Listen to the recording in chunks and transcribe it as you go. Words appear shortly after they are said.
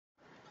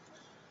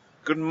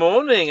Good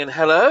morning and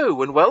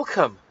hello and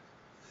welcome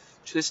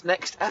to this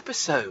next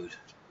episode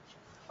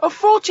of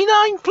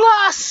 49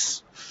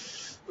 Plus.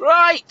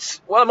 Right,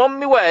 well, I'm on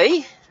my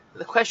way.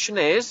 The question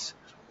is,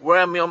 where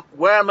am I on?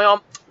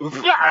 Woo,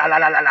 woo,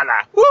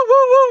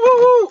 woo,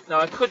 woo.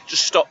 Now, I could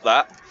just stop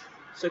that.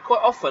 So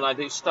quite often I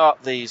do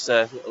start these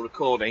little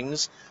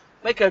recordings,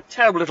 make a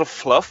terrible little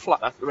fluff like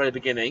that at the very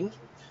beginning,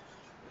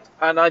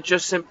 and I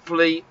just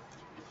simply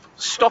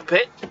stop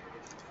it,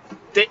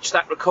 ditch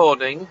that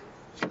recording,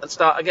 and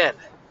start again.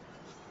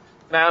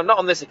 Now, not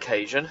on this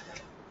occasion,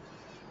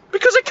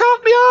 because I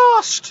can't be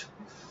arsed.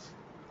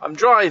 I'm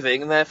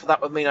driving, and therefore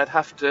that would mean I'd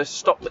have to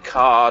stop the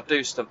car,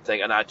 do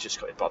something, and I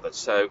just got bothered.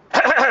 So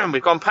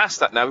we've gone past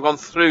that now. We've gone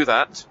through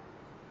that.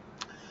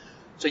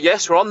 So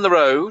yes, we're on the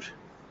road.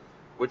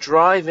 We're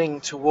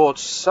driving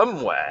towards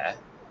somewhere,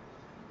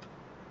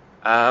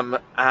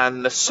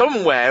 and the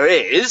somewhere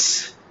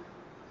is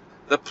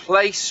the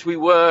place we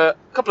were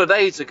a couple of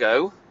days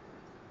ago,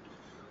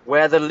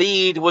 where the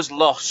lead was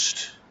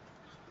lost.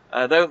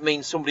 I don't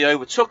mean somebody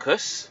overtook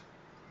us.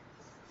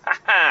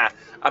 I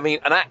mean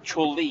an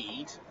actual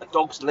lead, a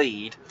dog's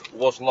lead,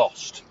 was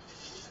lost.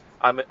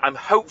 I'm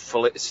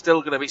hopeful it's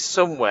still going to be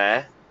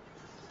somewhere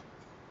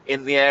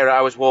in the area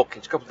I was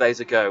walking a couple of days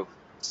ago.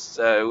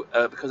 So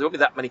because there won't be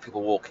that many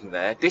people walking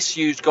there.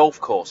 Disused golf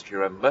course, if you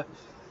remember.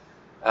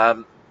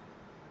 So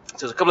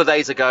it was a couple of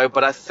days ago,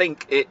 but I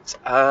think it.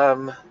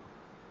 I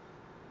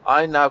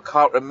now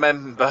can't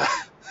remember.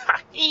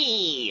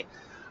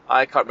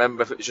 I can't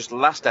remember if it was just the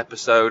last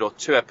episode or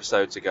 2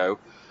 episodes ago.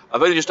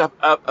 I've only just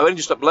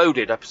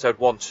uploaded episode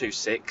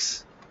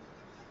 126,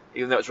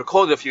 even though it was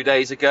recorded a few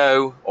days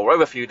ago, or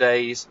over a few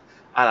days,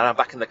 and I'm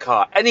back in the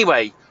car.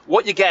 Anyway,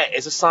 what you get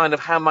is a sign of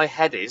how my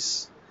head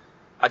is.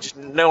 I just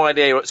have no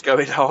idea what's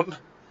going on.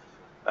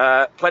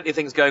 Plenty of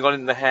things going on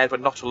in the head,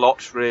 but not a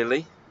lot,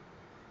 really.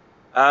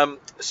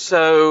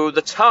 So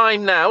the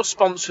time now,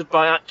 sponsored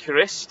by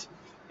Accurist,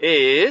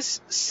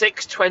 is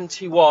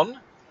 6:21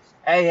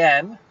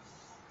 a.m.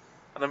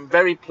 And I'm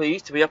very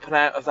pleased to be up and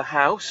out of the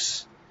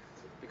house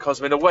because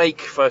I've been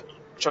awake for a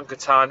chunk of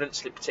time, didn't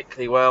sleep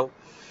particularly well.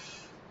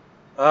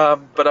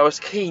 But I was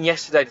keen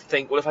yesterday to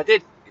think, well, if I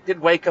did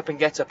wake up and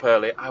get up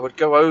early, I would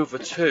go over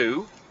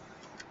to,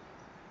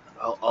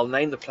 I'll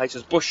name the place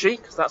as Bushy,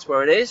 because that's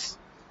where it is,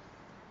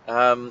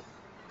 to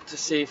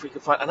see if we can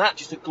find, and that's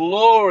just a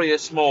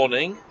glorious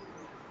morning,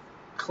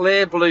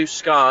 clear blue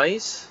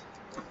skies,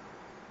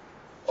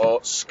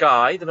 or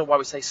sky, I don't know why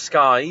we say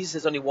skies,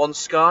 there's only one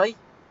sky.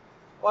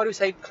 Why do we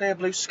say clear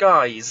blue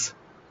skies?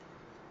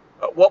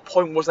 At what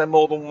point was there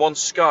more than one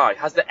sky?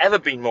 Has there ever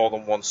been more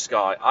than one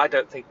sky? I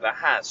don't think there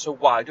has. So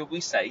why do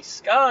we say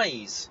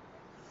skies?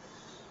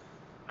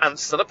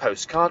 Answer the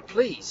postcard,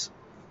 please.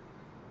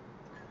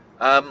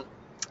 So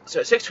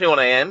at 6:21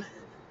 a.m.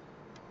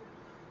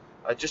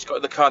 I just got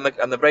in the car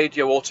and the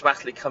radio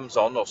automatically comes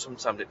on, or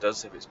sometimes it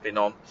does if it's been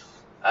on.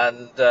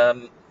 And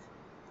I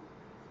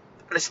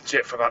listened to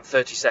it for about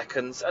 30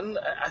 seconds.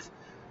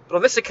 But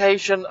on this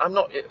occasion, I'm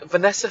not.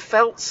 Vanessa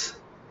Feltz.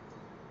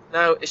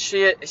 Now, is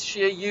she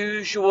a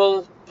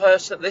usual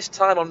person at this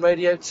time on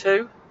Radio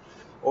 2?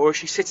 Or is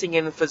she sitting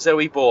in for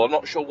Zoe Ball? I'm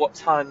not sure what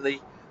time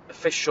the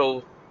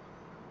official,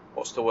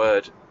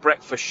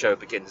 breakfast show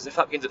begins. If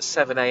that begins at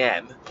 7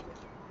 a.m.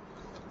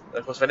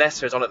 Of course,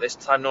 Vanessa is on at this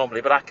time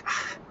normally, but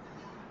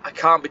I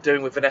can't be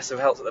doing with Vanessa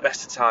Feltz at the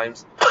best of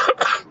times.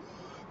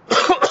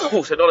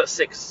 So not at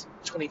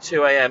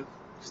 6:22 a.m.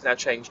 It's now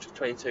changed to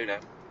 22 now.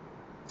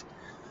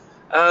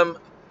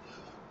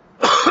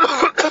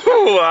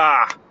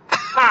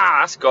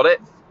 That's got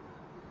it.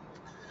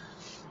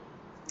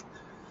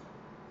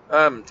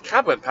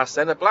 Cab went past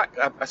then. I was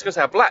going to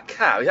say a black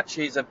cab.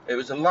 It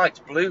was a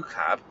light blue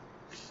cab.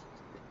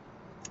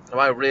 Now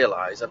I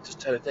realise I've just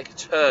taken a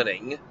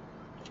turning.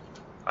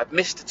 I've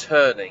missed a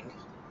turning,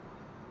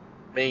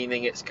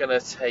 meaning it's going to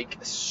take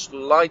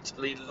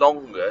slightly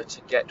longer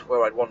to get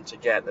where I'd want to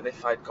get than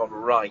if I'd gone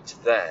right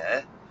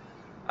there.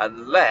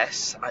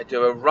 Unless I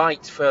do a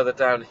right further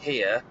down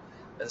here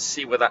and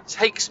see where that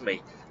takes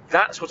me.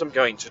 That's what I'm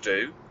going to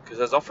do, because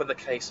as often the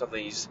case on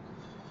these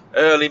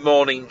early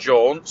morning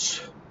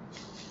jaunts,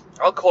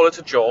 I'll call it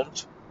a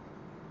jaunt.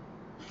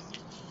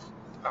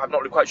 I'm not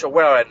really quite sure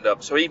where I end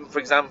up. So even, for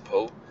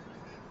example,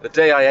 the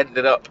day I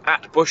ended up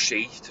at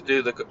Bushy to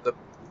do the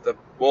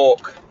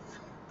walk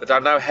that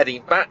I'm now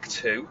heading back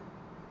to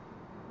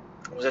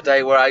was a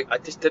day where I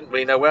just didn't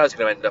really know where I was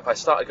going to end up. I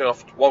started going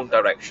off one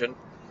direction.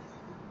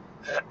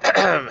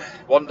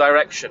 One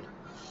Direction.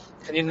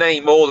 Can you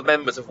name all the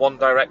members of One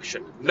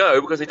Direction? No,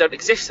 because they don't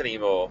exist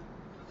anymore.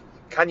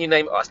 Can you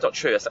name... Oh, that's not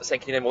true. That's like saying,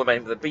 can you name all the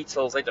members of the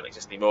Beatles? They don't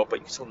exist anymore, but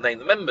you can still name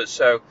the members.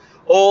 So,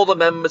 all the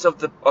members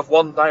of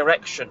One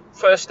Direction.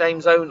 First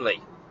names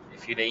only,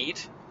 if you need.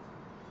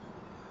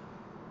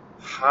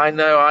 I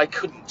know I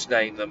couldn't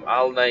name them.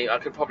 I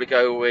could probably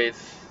go with...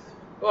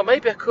 Well,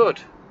 maybe I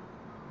could.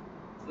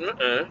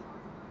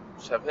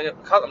 So I'm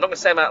not going to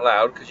say them out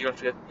loud because you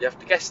have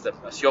to guess them.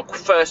 That's your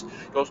first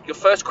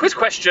quiz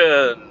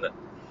question.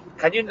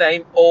 Can you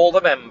name all the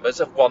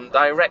members of One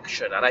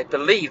Direction? And I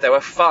believe there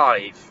were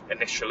 5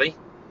 initially.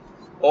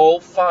 All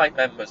 5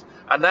 members.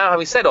 And now,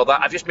 having said all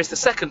that, I've just missed the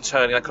second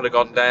turning I could have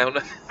gone down.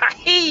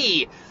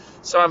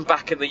 So I'm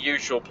back in the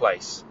usual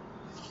place.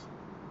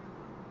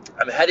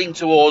 I'm heading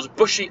towards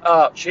Bushy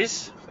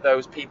Arches, for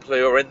those people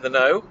who are in the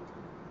know.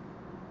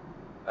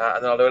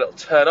 And then I'll do a little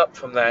turn up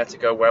from there to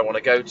go where I want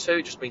to go to.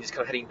 It just means it's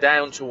kind of heading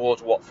down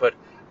towards Watford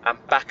and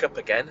back up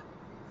again.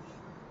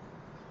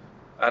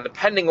 And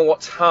depending on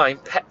what time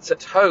Pets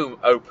at Home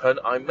open,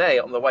 I may,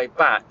 on the way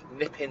back,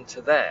 nip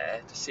into there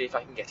to see if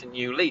I can get a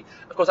new lead.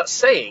 Of course, that's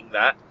saying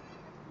that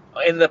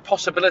in the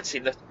possibility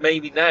that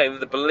maybe now in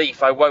the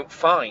belief I won't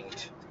find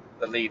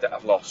the lead that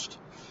I've lost.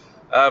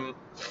 So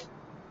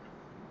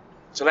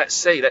let's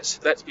see.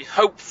 Let's be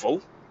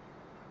hopeful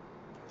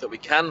that we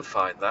can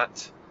find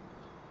that,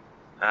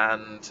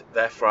 and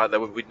therefore there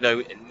would be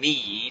no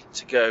need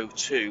to go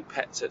to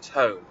Pets at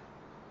Home.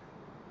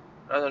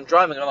 As I'm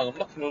driving along, I'm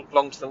looking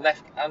along to the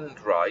left and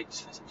right.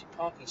 There's empty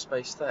parking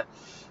space there.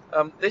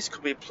 This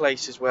could be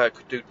places where I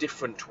could do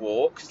different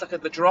walks. It's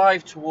like the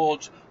drive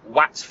towards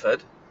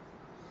Watford,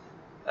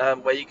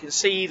 where you can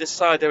see the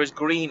side there is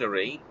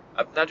greenery.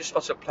 I've now just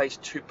spotted a place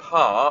to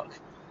park,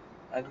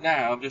 and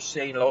now I'm just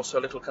seeing also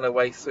a little kind of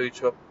way through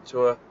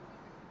to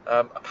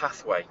a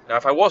pathway. Now,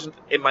 if I wasn't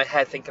in my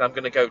head thinking I'm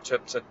going to go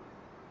to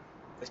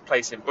this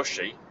place in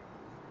Bushy,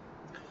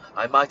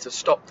 I might have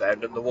stopped there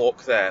and done the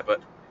walk there,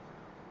 but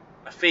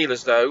I feel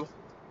as though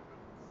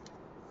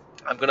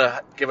I'm going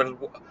to give an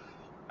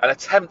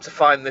attempt to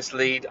find this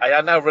lead. I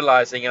am now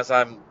realising as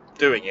I'm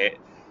doing it,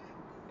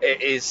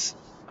 it is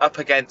up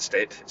against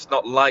it. It's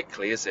not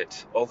likely, is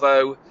it?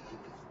 Although,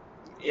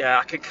 yeah,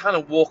 I can kind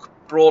of walk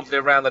broadly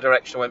around the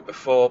direction I went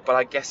before, but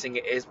I'm guessing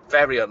it is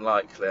very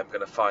unlikely I'm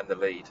going to find the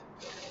lead.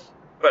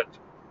 But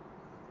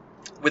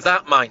with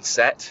that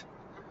mindset,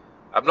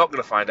 I'm not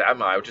going to find it,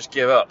 am I? I'll just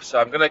give up. So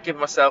I'm going to give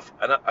myself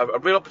a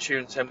real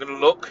opportunity. I'm going to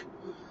look.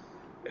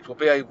 It will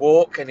be a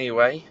walk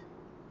anyway.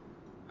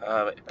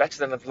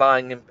 Better than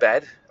lying in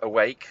bed,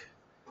 awake,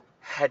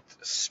 head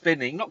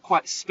spinning. Not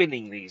quite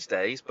spinning these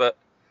days, but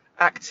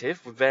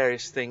active with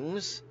various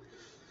things.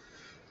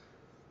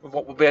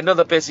 What will be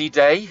another busy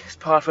day as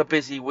part of a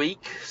busy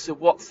week. So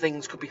what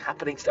things could be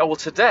happening today? Oh, well,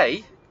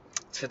 today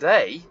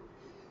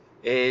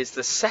is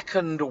the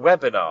second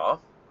webinar.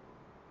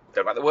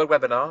 Don't like the word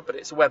webinar, but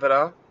it's a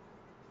webinar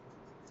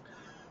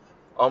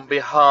on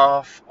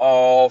behalf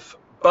of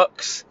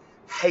Bucks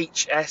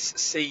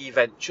HSC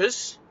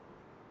Ventures.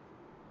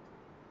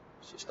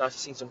 So it's nice to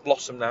see some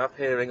blossom now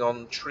appearing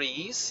on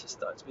trees. It's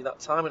starting to be that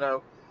time. We're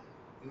now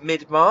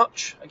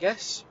mid-March, I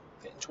guess,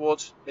 getting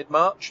towards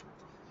mid-March.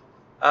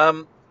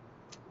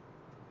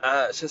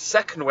 It's the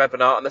second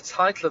webinar, and the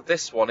title of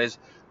this one is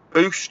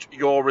Boost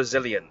Your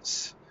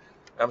Resilience.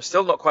 I'm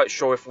still not quite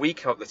sure if we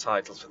came up with the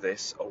titles for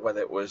this, or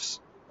whether it was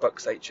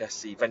Bucks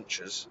HSC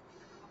Ventures,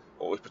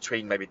 or it was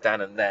between maybe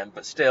Dan and them,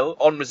 but still,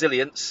 on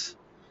resilience,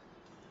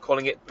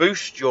 calling it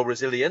Boost Your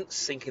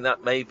Resilience, thinking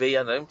that maybe,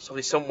 I don't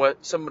know,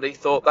 somebody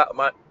thought that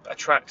might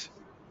attract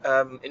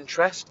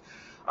interest.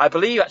 I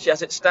believe, actually,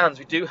 as it stands,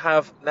 we do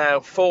have now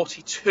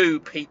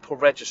 42 people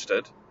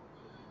registered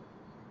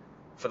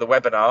for the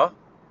webinar,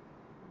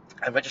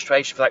 and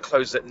registration for that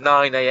closes at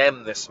 9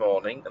 AM this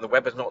morning, and the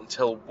webinar's not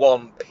until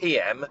 1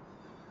 PM.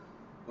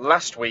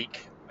 Last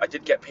week, I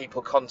did get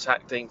people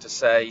contacting to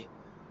say,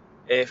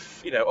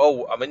 if,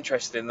 oh, I'm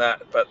interested in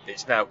that, but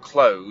it's now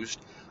closed,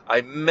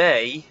 I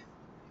may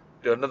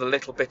do another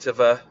little bit of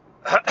a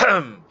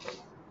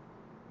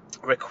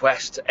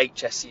request to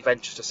HSC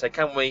Ventures to say,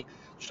 can we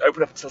just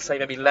open up until, say,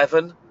 maybe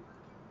 11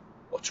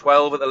 or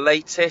 12 at the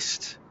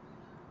latest?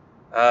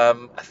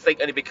 I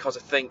think only because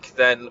I think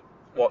then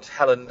what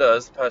Helen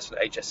does, the person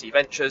at HSC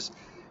Ventures,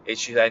 is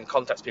she then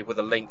contacts people with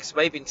the links,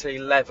 maybe until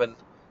 11.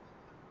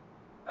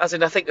 As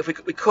in, I think if we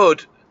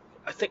could,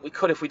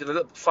 if we did a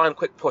little final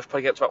quick push,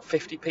 probably get to about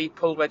 50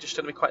 people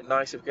registered. It'd be quite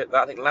nice if we get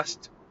that. I think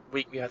last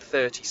week we had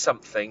 30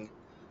 something.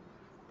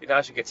 It'd be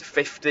nice if we get to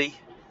 50. It'd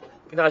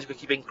be nice if we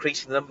keep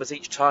increasing the numbers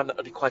each time. That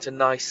would be quite a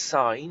nice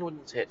sign,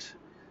 wouldn't it?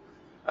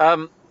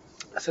 So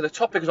the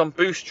topic is on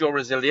Boost Your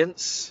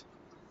Resilience.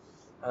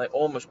 And I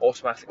almost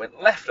automatically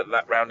went left at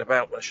that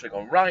roundabout when I should have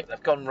gone right. And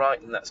I've gone right,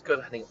 and that's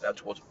good. Heading down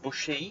towards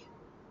Bushy.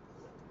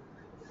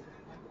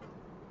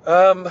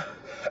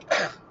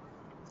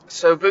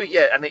 So,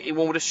 yeah, and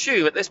one would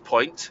assume at this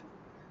point,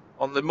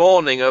 on the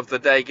morning of the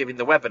day giving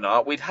the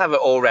webinar, we'd have it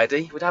all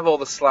ready. We'd have all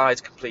the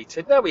slides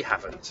completed. No, we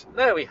haven't.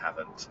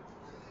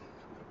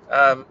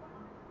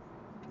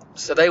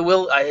 So they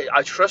will.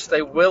 I trust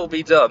they will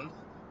be done,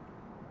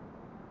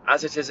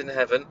 as it is in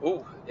heaven.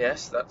 Oh,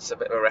 yes, that's a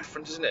bit of a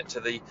reference, isn't it,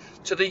 to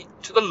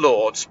the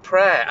Lord's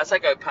Prayer as I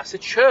go past the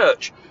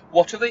church.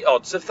 What are the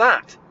odds of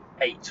that?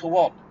 8 to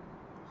 1.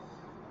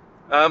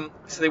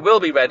 So they will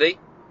be ready.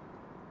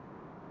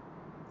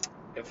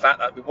 In fact,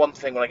 that'd be one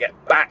thing when I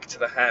get back to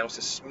the house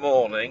this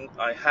morning.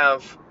 I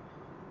have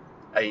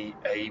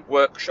a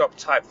workshop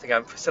type thing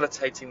I'm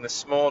facilitating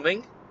this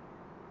morning.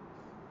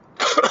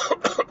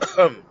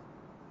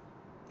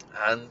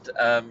 And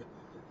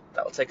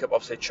that'll take up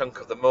obviously a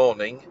chunk of the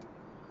morning,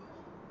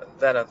 and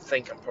then I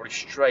think I'm probably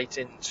straight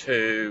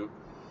into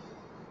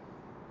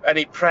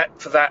any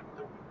prep for that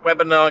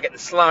webinar, get the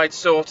slides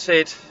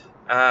sorted,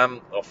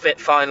 or fit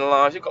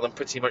finalised. You've got them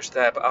pretty much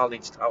there, but I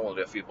want to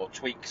do a few more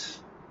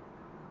tweaks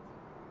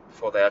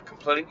before they are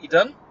completely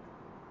done.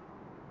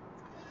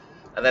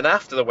 And then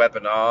after the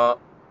webinar,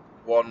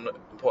 one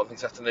important thing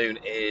this afternoon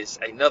is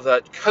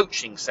another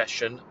coaching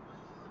session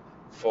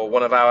for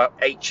one of our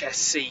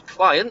HSC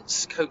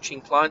clients,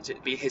 coaching clients.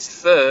 It'd be his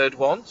third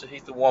one, so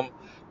he's the one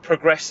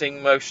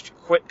progressing most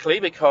quickly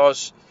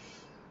because,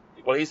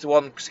 well, he's the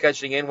one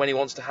scheduling in when he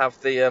wants to have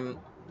the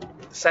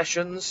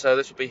sessions, so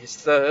this will be his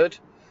third.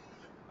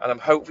 And I'm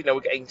hoping,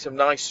 we're getting some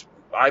nice,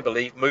 I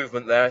believe,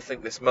 movement there. I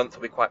think this month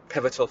will be quite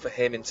pivotal for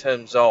him in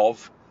terms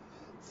of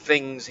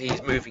things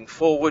he's moving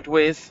forward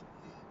with,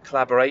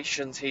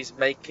 collaborations he's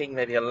making,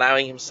 maybe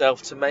allowing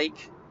himself to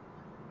make,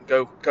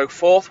 go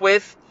forth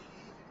with.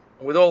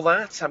 And with all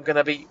that, I'm going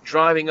to be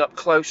driving up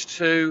close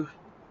to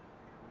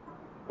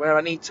where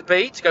I need to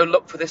be to go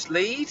look for this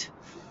lead.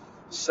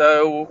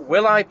 So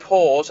will I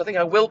pause? I think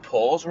I will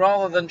pause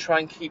rather than try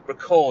and keep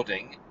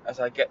recording as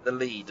I get the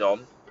lead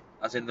on,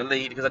 as in the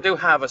lead, because I do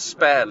have a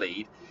spare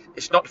lead.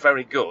 It's not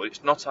very good,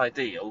 it's not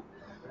ideal,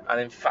 and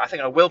in fact I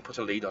think I will put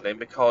a lead on him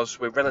because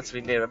we're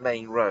relatively near a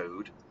main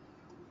road,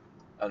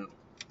 and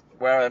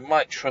where I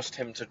might trust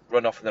him to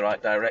run off in the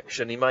right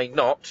direction, he may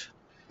not.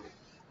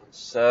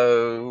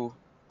 So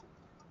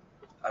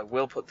I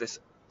will put this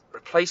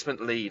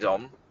replacement lead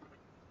on,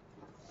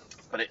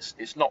 but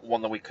it's not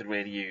one that we could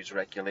really use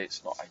regularly.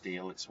 It's not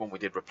ideal. It's one we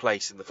did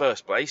replace in the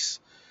first place.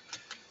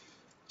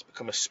 It's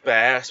become a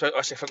spare. So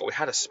actually, I forgot we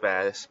had a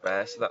spare,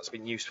 so that's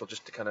been useful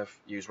just to kind of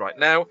use right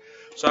now.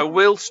 So I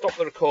will stop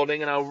the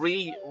recording and I'll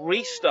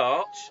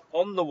restart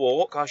on the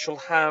walk. I shall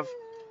have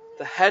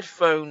the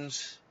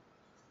headphones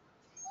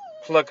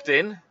plugged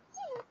in.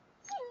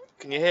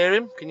 Can you hear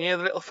him? Can you hear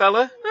the little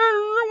fella?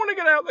 I want to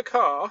get out of the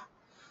car.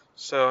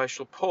 So I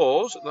shall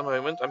pause at the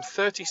moment. I'm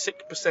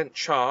 36%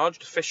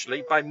 charged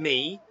officially. By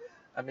me,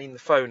 I mean the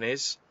phone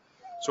is.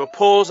 So we'll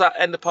pause at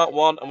end of part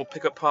 1 and we'll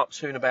pick up part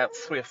 2 in about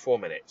 3 or 4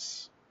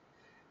 minutes.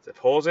 So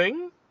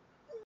pausing.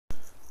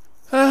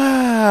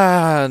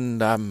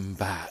 And I'm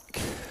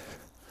back.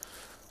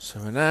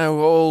 So we're now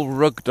all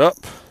rugged up.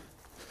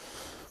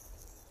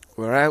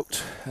 We're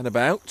out and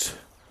about.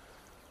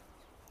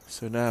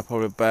 So now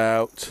probably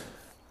about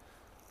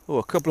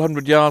a couple of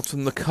 100 yards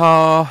from the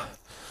car.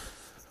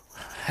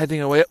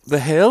 Heading away up the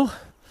hill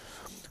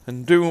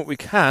and doing what we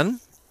can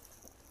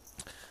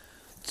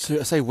to,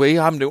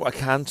 I'm doing what I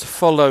can to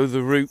follow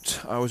the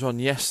route I was on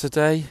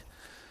yesterday.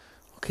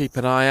 I'll keep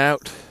an eye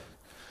out.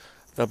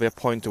 There'll be a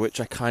point at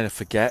which I kind of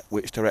forget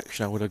which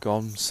direction I would have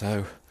gone,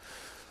 so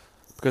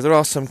because there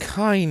are some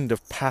kind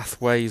of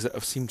pathways that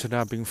have seemed to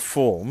now been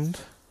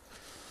formed.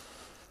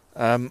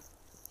 And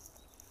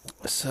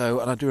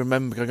I do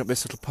remember going up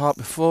this little part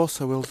before,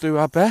 so we'll do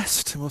our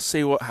best and we'll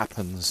see what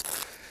happens.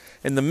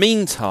 In the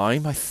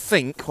meantime, I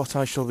think what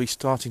I shall be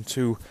starting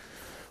to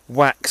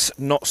wax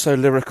not so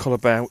lyrical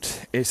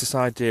about is this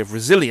idea of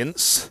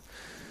resilience,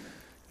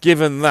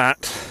 given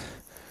that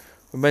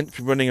we're meant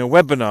to be running a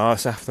webinar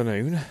this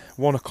afternoon,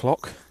 1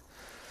 o'clock,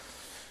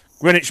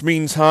 Greenwich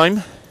Mean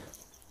Time,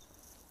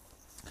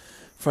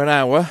 for an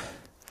hour.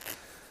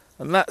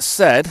 And that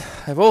said,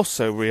 I've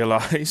also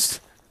realised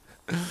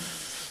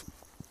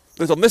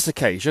that on this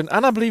occasion,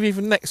 and I believe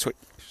even next week,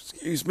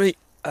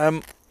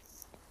 I'm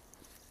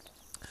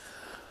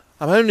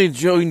only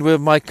joined with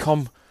my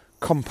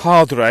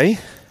compadre,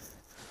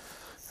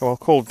 who I'll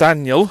call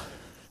Daniel,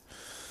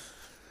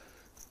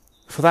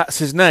 for that's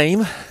his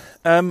name,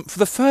 for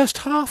the first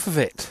half of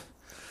it.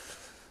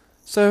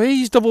 So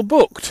he's double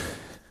booked.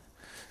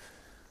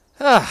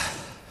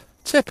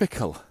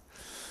 Typical.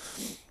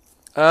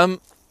 So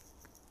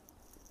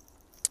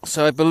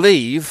I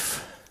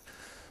believe,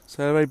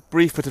 so a very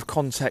brief bit of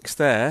context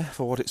there,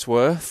 for what it's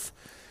worth,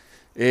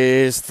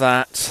 is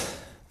that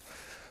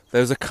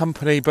there's a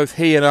company both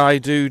he and I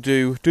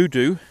do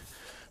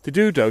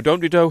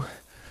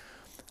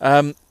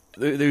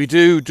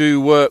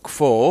work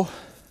for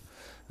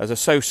as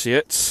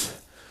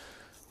associates,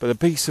 but the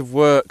piece of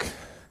work,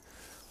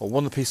 or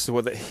one of the pieces of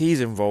work that he's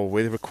involved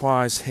with,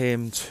 requires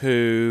him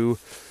to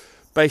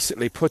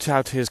basically put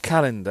out his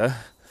calendar,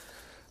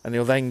 and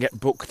he'll then get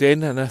booked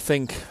in. And I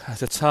think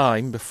at a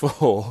time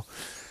before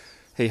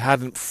he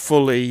hadn't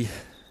fully,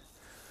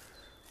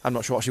 I'm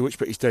not sure actually which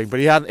bit he's doing, but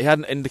he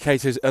hadn't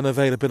indicated his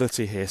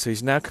unavailability here, so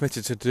he's now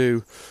committed to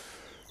do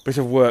a bit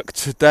of work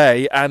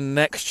today and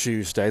next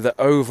Tuesday that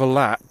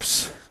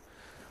overlaps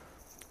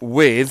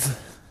with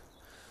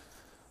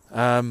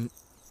our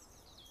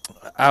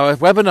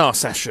webinar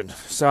session.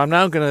 So I'm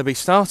now going to be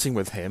starting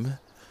with him,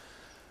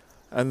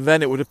 and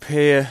then it would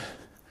appear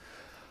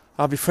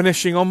I'll be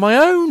finishing on my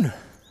own.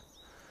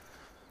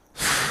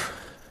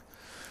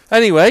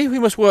 Anyway, we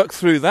must work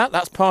through that.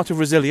 That's part of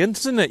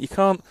resilience, isn't it? You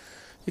can't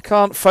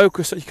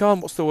focus,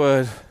 what's the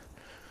word?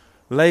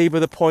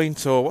 Labour the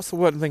point, or what's the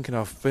word I'm thinking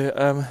of?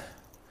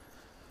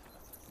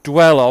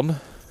 Dwell on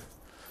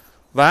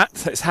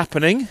that. It's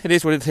happening. It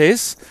is what it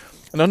is.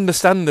 And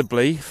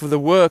understandably, for the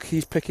work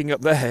he's picking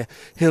up there,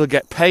 he'll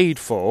get paid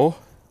for.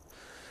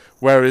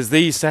 Whereas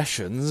these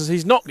sessions,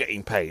 he's not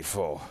getting paid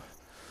for.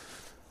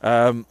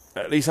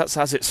 At least that's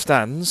as it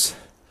stands.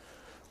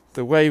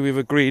 The way we've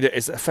agreed it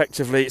is that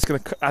effectively it's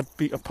going to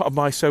be a part of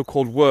my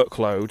so-called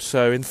workload.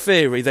 So in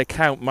theory, they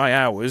count my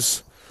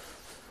hours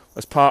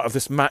as part of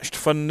this matched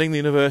funding the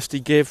university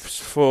gives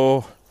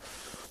for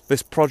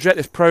this project,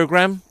 this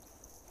programme.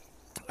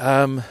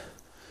 And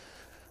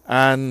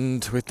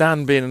with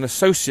Dan being an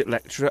associate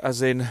lecturer,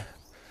 as in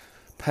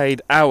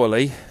paid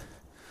hourly,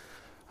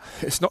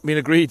 it's not been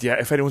agreed yet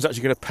if anyone's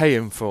actually going to pay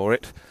him for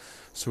it.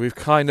 So we've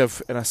kind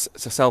of, in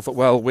ourselves, that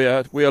well, we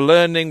are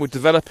learning, we're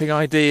developing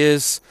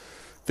ideas.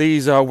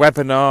 These are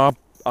webinar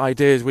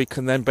ideas we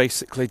can then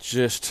basically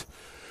just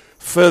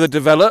further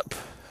develop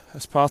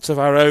as part of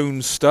our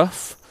own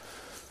stuff.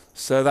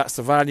 So that's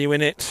the value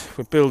in it.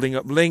 We're building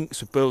up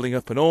links, we're building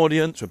up an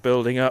audience, we're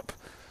building up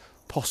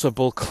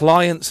possible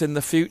clients in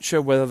the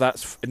future, whether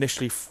that's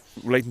initially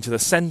relating to the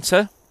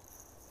centre.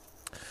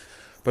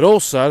 But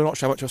also, I'm not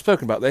sure how much I've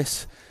spoken about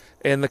this,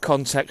 in the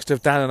context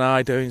of Dan and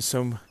I doing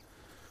some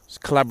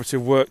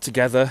collaborative work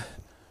together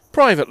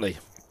privately.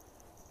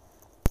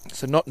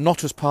 So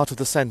not as part of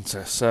the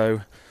centre.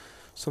 So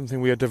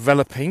something we are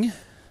developing.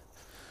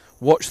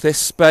 Watch this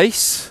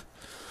space.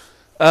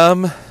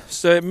 So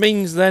it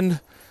means then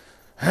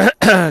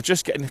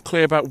just getting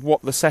clear about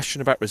what the session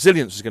about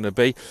resilience is going to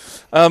be,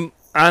 and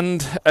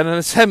an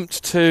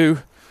attempt to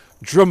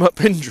drum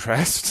up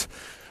interest,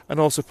 and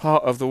also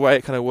part of the way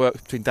it kind of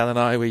works between Dan and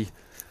I.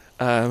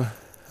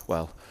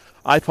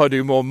 I probably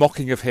do more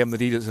mocking of him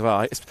than he does of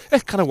I. It's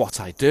kind of what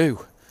I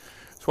do.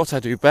 It's what I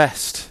do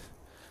best.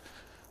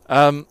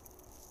 Get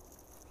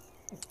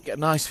a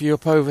nice view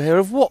up over here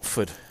of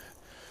Watford.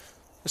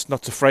 It's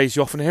not a phrase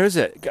you often hear, is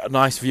it? Get a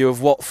nice view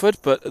of Watford,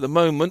 but at the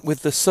moment,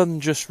 with the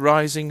sun just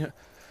rising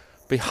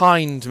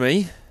behind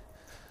me,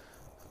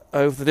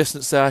 over the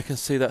distance there, I can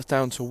see that's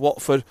down to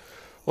Watford.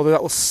 Although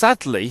that will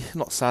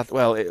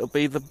it'll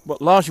be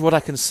largely what I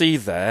can see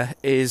there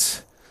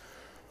is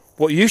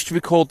what used to be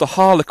called the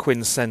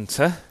Harlequin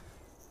Centre,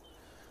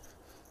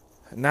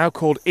 now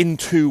called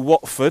Into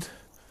Watford.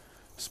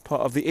 It's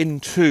part of the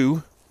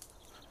Into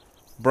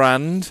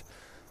brand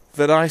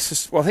that I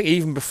think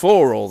even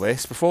before all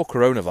this, before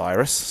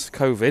coronavirus,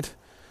 COVID,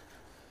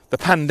 the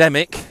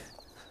pandemic,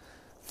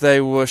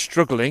 they were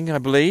struggling, I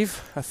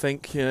believe. I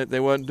think they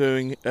weren't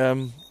doing...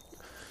 there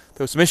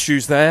were some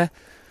issues there.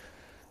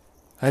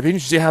 I'd be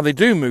interested to see how they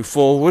do move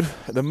forward.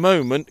 At the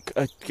moment,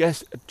 I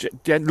guess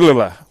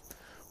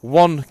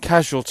one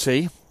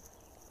casualty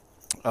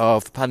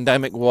of the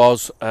pandemic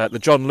was the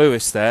John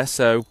Lewis there.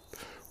 So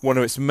one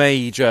of its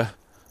major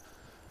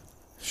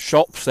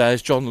shops there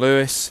is John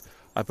Lewis.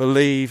 I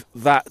believe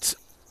that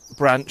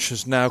branch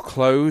has now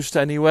closed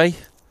anyway.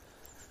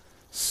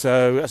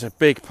 So that's a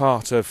big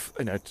part of,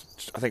 I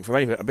think for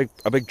any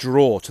a big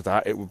draw to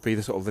that, it would be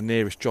the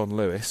nearest John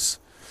Lewis.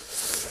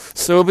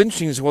 So it'll be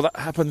interesting to see what that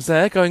happens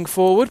there going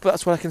forward, but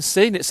that's what I can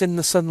see, and it's in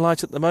the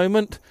sunlight at the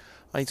moment.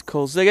 I need to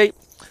call Ziggy.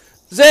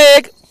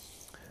 Zig!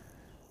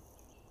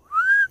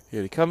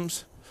 Here he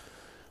comes.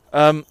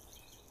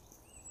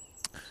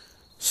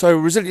 So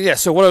resilient, yeah,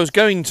 so what I was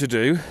going to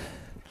do,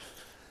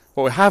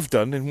 what we have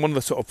done in one of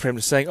the sort of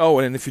preempts saying,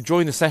 and if you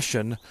join the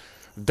session,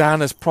 Dan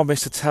has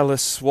promised to tell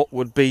us what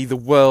would be the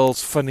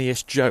world's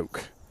funniest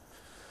joke.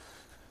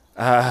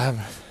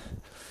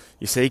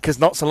 You see, because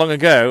not so long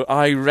ago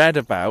I read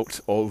about,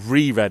 or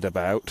reread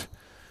about,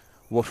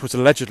 what was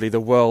allegedly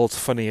the world's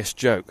funniest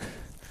joke.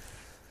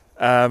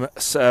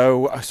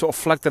 So I sort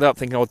of flagged it up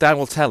thinking, Dan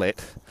will tell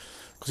it,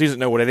 because he doesn't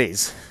know what it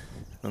is.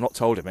 I've not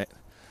told him it.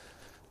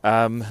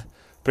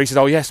 But he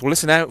said, yes, well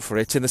listen out for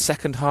it in the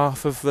second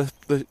half of the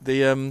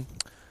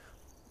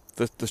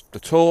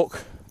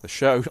talk, the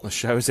show, not the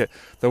show, is it?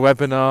 The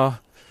webinar.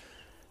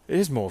 It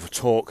is more of a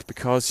talk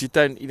because you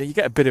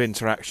get a bit of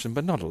interaction,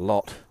 but not a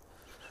lot.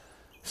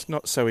 It's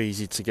not so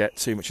easy to get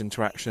too much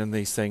interaction in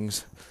these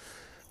things.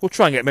 We'll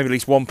try and get maybe at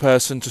least one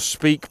person to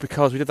speak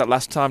because we did that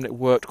last time and it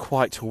worked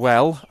quite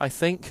well, I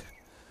think.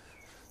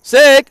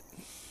 Sig!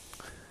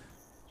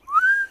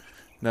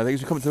 Now, we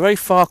come to the very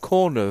far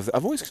corner.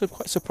 I'm always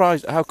quite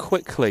surprised at how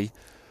quickly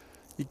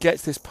you get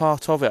to this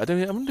part of it.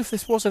 I wonder if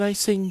this was an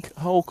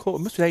 18-hole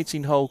course. It must be an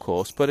 18-hole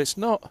course, but it's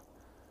not.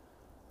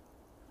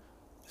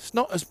 It's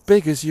not as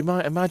big as you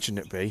might imagine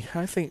it be.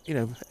 I think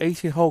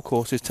 18-hole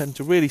courses tend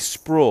to really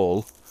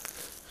sprawl.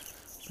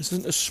 This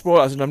isn't as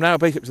sprawl as I'm now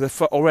basically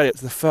already up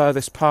to the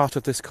furthest part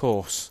of this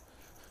course.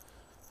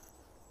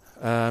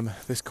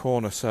 This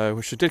corner,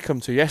 which I did come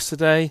to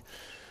yesterday.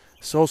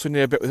 It's also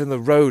near a bit within the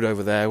road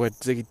over there where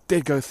Ziggy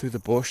did go through the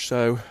bush,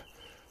 so I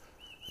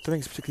don't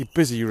think it's a particularly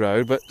busy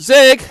road, but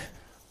Zig!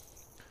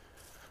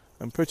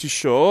 I'm pretty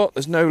sure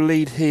there's no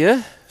lead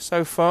here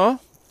so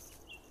far.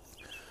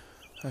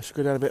 I should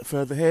go down a bit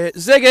further here.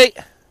 Ziggy!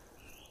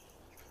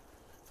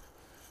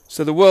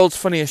 So the world's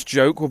funniest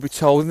joke will be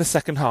told in the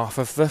second half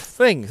of the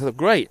thing. So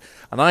great.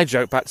 And I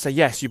joke back to say,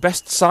 yes, you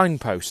best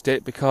signpost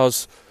it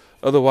because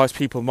otherwise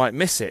people might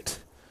miss it.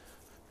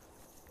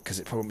 because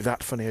it probably won't be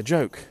that funny a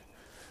joke.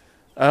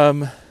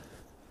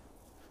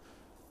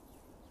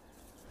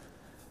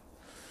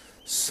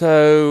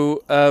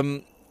 So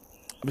I'm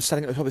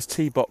standing at the top of this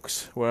tee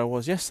box where I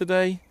was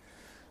yesterday,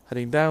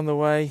 heading down the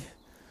way.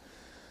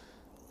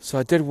 So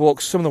I did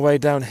walk some of the way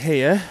down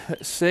here.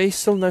 Let's see,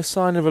 still no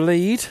sign of a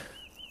lead.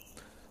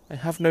 I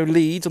have no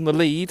leads on the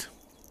lead.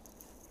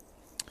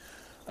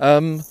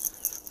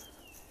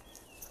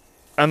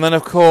 And then,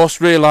 of course,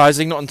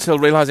 realising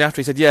after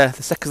he said, yeah,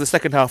 the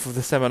second half of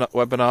the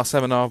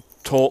seminar,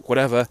 talk,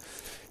 whatever,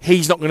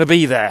 he's not going to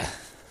be there.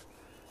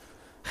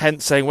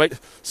 Hence saying, wait,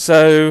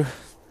 so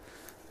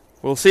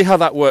we'll see how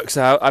that works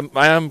out.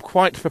 I am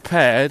quite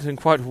prepared and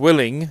quite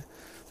willing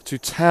to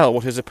tell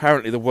what is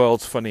apparently the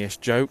world's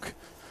funniest joke.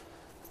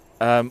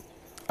 I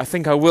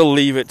think I will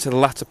leave it to the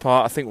latter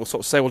part. I think we'll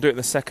sort of say we'll do it in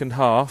the second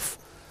half.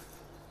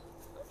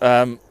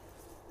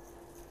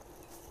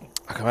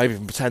 I can maybe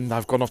even pretend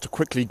I've gone off to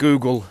quickly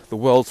Google the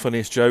world's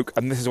funniest joke,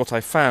 and this is what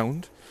I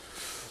found,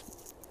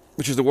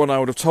 which is the one I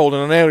would have told in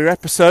an earlier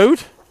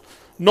episode,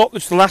 not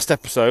just the last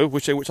episode,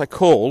 which I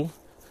call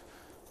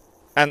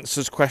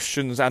Answers,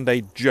 Questions and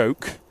a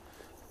Joke.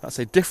 That's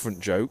a different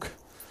joke.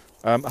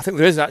 I think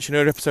there is actually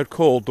an earlier episode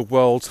called The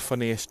World's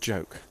Funniest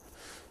Joke.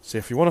 So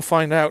if you want to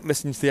find out,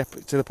 listening to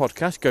the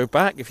podcast, go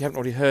back if you haven't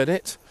already heard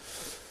it.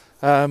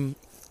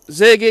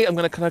 Ziggy, I'm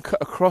going to kind of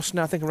cut across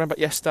now. I think I remember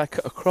yesterday I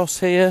cut across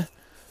here.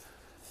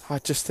 I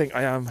just think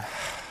I am.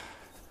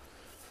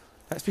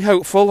 Let's be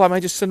hopeful. I may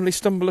just suddenly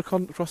stumble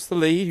across the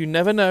lead. You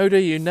never know, do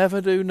you? Never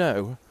do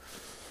know.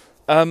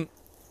 So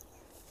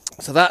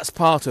that's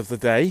part of the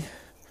day.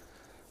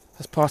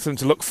 That's part of them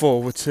to look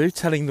forward to,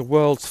 telling the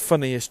world's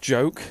funniest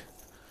joke.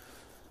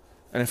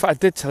 And in fact, I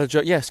did tell a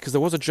joke, yes, because there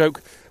was a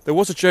joke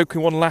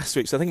in one last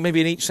week, so I think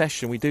maybe in each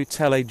session we do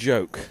tell a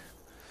joke.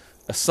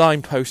 A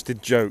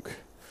signposted joke.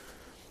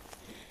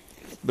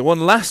 The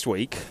one last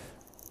week,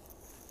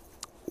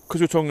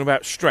 because we're talking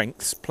about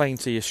strengths, playing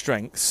to your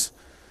strengths,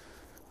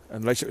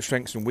 and relationship with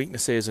strengths and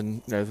weaknesses,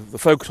 and the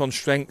focus on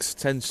strengths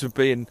tends to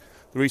be, and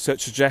the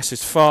research suggests,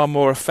 is far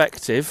more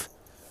effective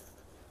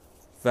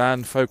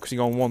than focusing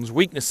on one's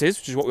weaknesses,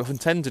 which is what we often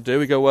tend to do.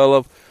 We go,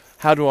 well,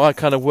 how do I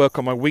kind of work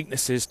on my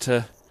weaknesses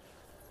to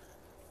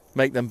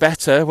make them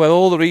better? Well,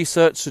 all the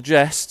research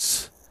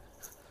suggests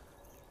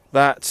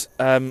that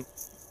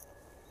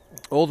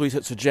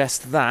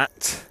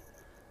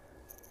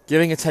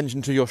giving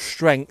attention to your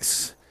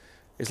strengths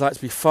is likely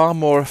to be far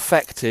more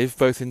effective,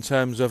 both in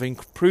terms of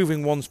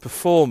improving one's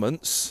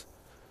performance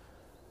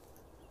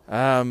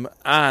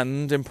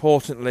and,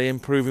 importantly,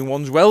 improving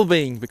one's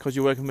well-being, because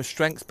you're working from a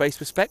strengths-based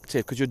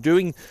perspective, because you're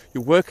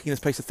working in the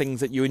space of things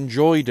that you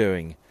enjoy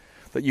doing,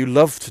 that you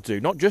love to do,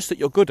 not just that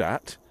you're good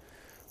at,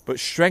 but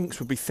strengths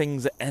would be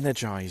things that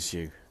energise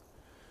you,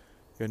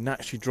 you're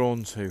naturally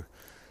drawn to.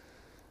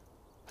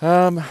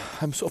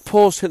 I'm sort of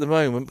paused here at the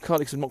moment,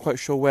 partly because I'm not quite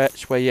sure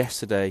which way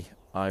yesterday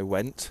I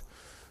went.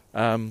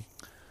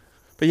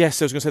 But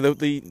yes, I was going to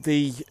say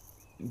the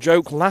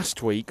joke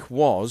last week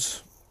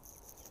was,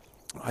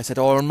 I said,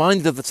 I'm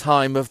reminded of the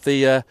time of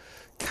the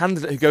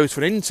candidate who goes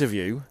for an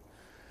interview,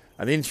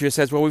 and the interviewer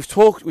says, well,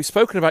 we've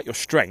spoken about your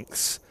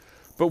strengths,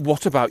 but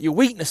what about your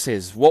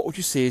weaknesses? What would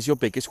you see as your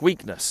biggest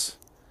weakness?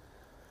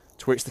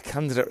 To which the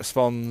candidate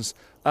responds,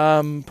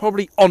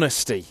 probably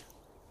honesty.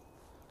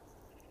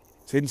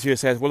 So the interviewer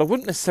says, well, I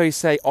wouldn't necessarily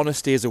say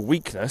honesty is a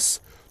weakness,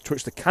 to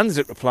which the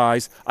candidate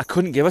replies, I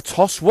couldn't give a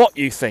toss what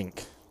you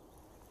think.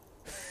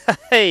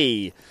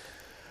 Hey!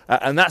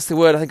 And that's the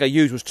word I think I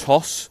used, was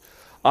toss.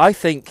 I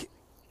think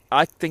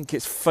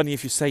it's funny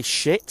if you say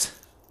shit.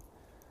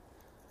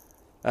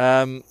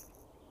 And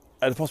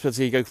the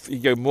possibility you go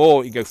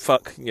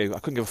fuck, I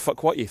couldn't give a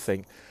fuck what you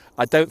think.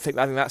 I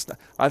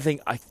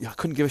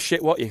couldn't give a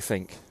shit what you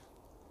think.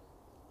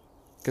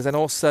 Because then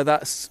also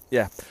that's,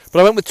 yeah. But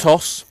I went with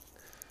toss.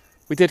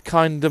 We did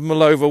kind of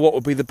mull over what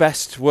would be the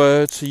best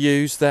word to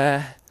use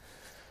there.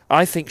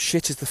 I think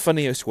shit is the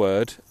funniest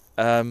word.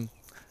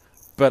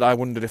 But I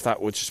wondered if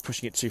that was just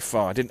pushing it too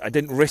far. I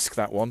didn't risk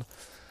that one.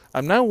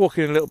 I'm now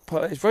walking in a little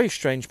part, it's a very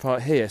strange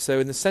part here. So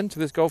in the centre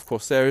of this golf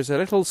course there is a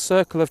little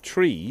circle of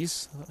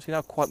trees, actually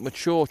now quite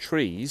mature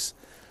trees,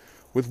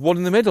 with one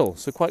in the middle.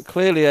 So quite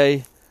clearly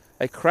a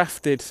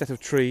crafted set of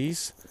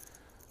trees.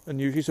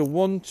 And you use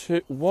 1,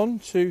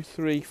 2,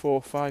 3,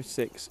 4, 5,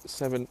 6,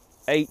 7,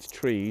 8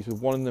 trees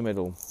with one in the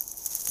middle.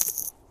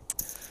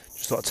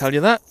 Just thought I'd tell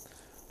you that.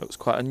 Looks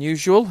quite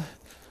unusual.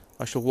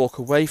 I shall walk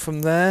away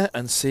from there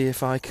and see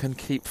if I can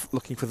keep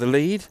looking for the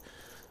lead.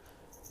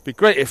 It'd be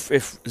great if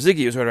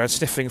Ziggy was around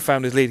sniffing,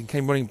 found his lead and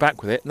came running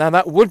back with it. Now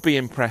that would be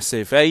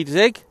impressive, eh,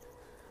 Zig?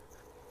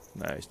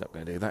 No, he's not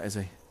going to do that, is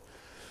he?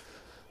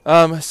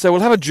 So we'll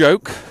have a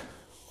joke.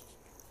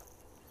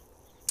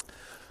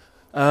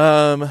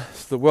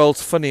 It's the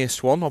world's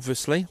funniest one,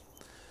 obviously.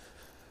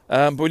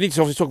 But we need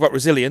to obviously talk about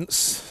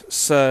resilience.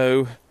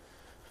 So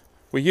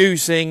we're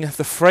using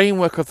the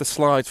framework of the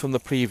slides from the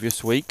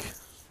previous week.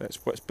 Let's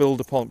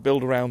build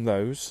around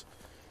those.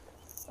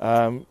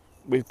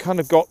 We've kind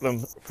of got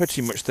them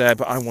pretty much there,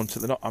 but I'm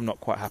not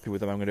quite happy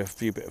with them. I'm going to do a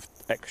few bit of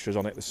extras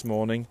on it this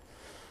morning.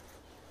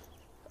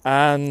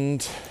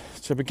 And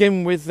to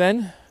begin with,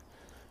 then,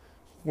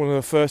 one of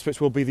the first bits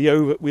will be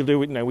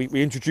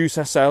we introduce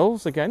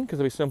ourselves again, because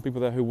there'll be some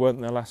people there who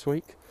weren't there last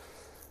week.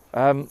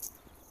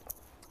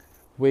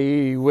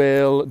 We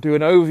will do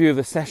an overview of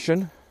the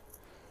session,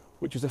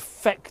 which is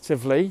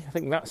effectively, I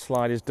think that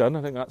slide is done.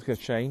 I think that's going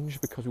to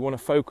change because we want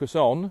to focus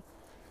on,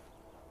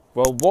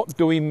 well, what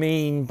do we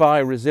mean by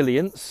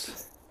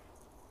resilience?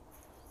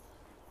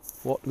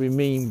 What do we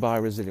mean by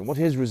resilience? What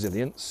is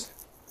resilience?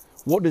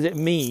 What does it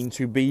mean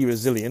to be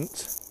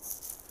resilient?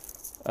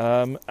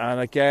 And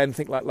again, I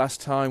think like last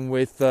time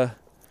we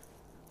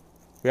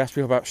asked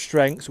people about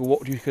strengths. Well,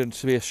 what do you consider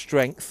to be a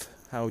strength?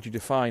 How would you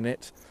define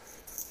it?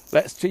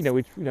 With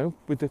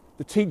the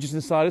teachers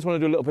inside us want to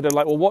do a little bit of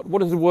like, well, what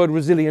does the word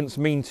resilience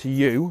mean to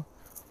you?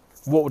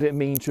 What would it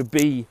mean to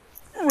be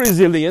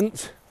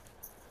resilient?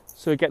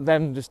 So get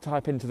them just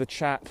type into the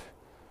chat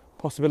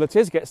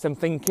possibilities, gets them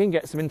thinking,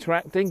 gets them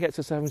interacting, gets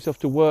us having stuff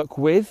to work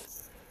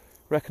with,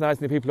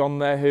 recognising the people on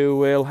there who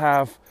will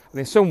have, and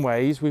in some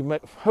ways we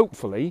might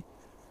hopefully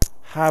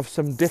have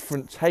some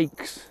different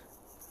takes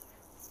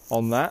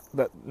on that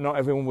not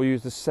everyone will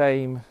use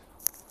the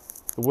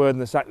word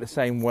in exactly the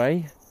same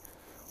way.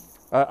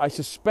 I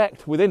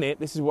suspect within it,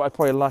 this is what I'd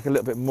probably like a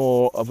little bit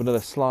more of another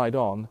slide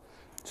on,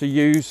 to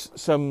use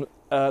the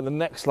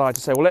next slide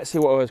to say, well, let's see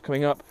what was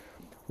coming up.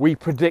 We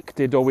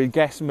predicted or we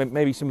guessed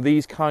maybe some of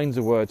these kinds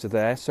of words are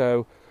there.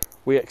 So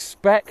we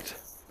expect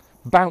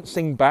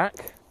bouncing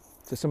back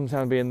to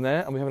sometimes be in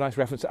there, and we have a nice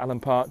reference to Alan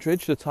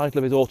Partridge. The title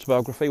of his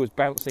autobiography was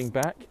Bouncing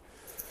Back,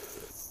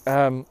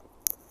 or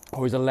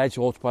his alleged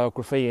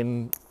autobiography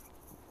in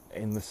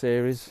the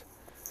series.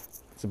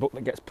 It's a book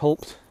that gets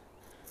pulped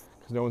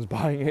because no one's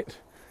buying it.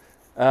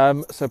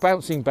 So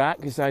bouncing back,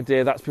 this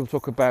idea, that's people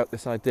talk about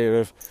this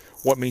idea of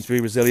what it means to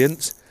be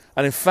resilient.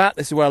 And in fact,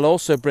 this is where I'll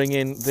also bring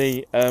in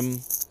the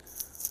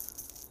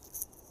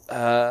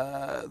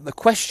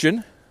question.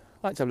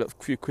 I'd like to have a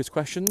few quiz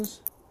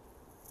questions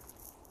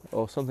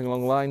or something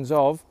along the lines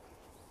of.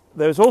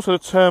 There's also the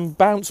term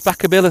bounce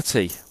back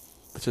ability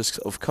that has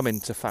sort of come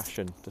into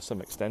fashion to some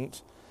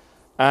extent.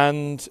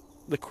 And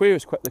the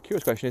curious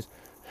question is,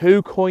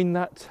 who coined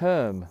that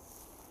term?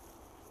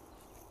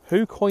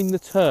 Who coined the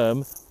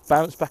term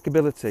bounce back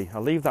ability?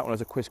 I'll leave that one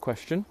as a quiz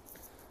question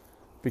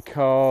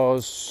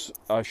because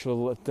I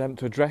shall attempt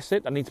to address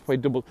it. I need to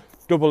probably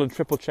double and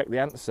triple check the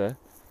answer.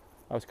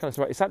 I was kind of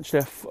surprised. It's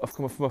actually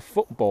come from a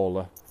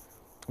footballer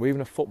or even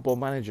a football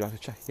manager. I have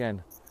to check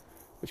again,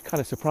 which kind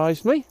of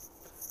surprised me.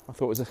 I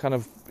thought it was a kind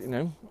of,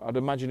 I'd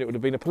imagine it would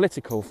have been a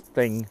political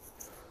thing.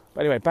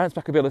 But anyway, bounce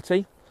back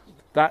ability.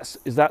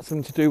 Is that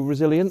something to do with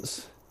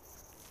resilience?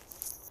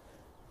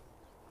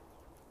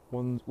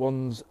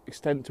 One's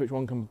extent to which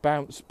one can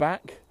bounce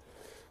back.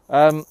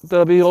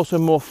 There'll be also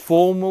more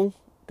formal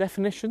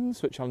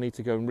definitions, which I'll need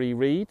to go and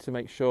reread to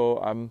make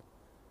sure I'm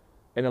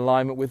in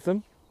alignment with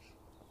them.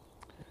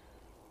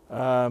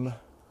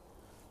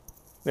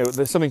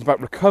 There's something about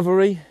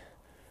recovery.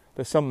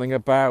 There's something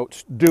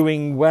about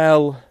doing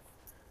well,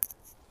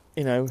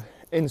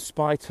 in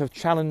spite of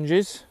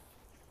challenges.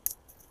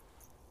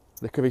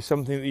 There could be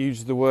something that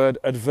uses the word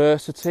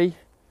adversity,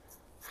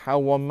 how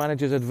one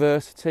manages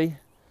adversity.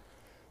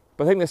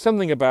 But I think there's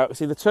something about,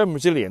 the term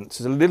resilience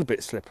is a little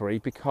bit slippery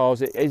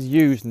because it is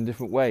used in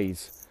different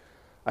ways.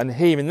 And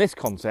here, in this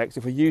context,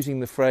 if we're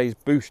using the phrase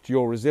boost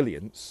your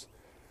resilience,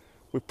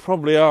 we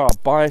probably are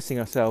biasing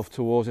ourselves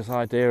towards this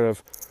idea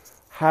of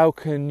how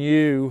can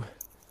you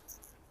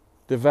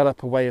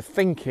develop a way of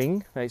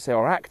thinking, let's say,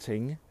 or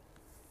acting,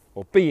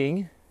 or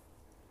being,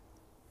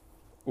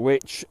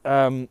 which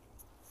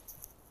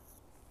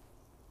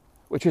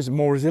is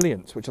more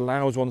resilient, which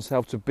allows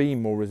oneself to be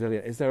more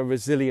resilient. Is there a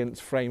resilient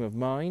frame of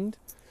mind?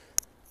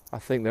 I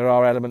think there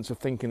are elements of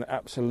thinking that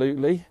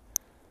absolutely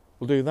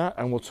will do that,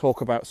 and we'll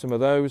talk about some of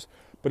those.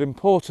 But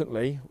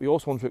importantly, we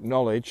also want to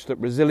acknowledge that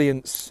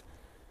resilience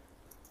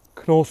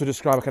can also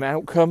describe like an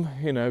outcome,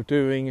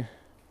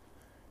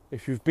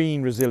 if you've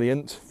been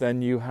resilient,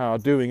 then you are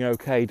doing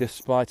okay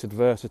despite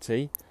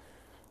adversity.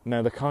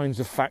 Now, the kinds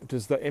of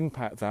factors that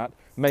impact that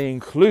may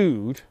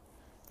include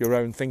your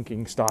own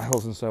thinking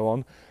styles and so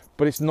on,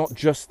 but it's not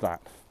just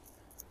that.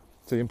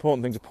 So the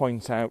important thing to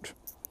point out,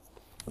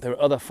 there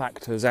are other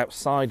factors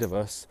outside of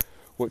us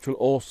which will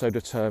also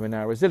determine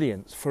our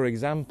resilience. For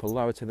example,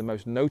 I would say the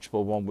most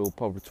notable one we'll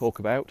probably talk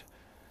about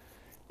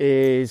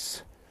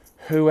is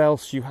who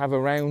else you have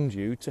around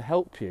you to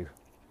help you.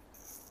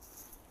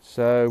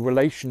 So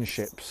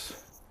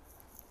relationships.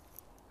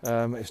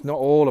 It's not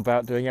all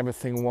about doing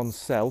everything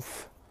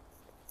oneself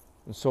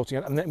and sorting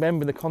out. And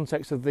remember, in the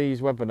context of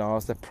these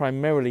webinars, they're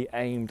primarily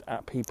aimed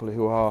at people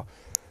who are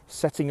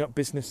setting up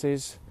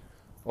businesses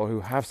or who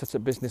have set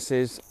up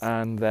businesses,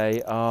 and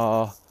they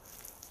are,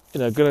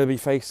 going to be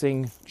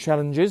facing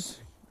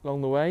challenges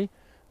along the way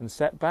and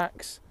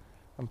setbacks.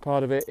 And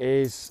part of it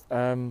is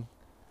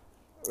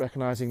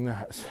recognising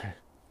that.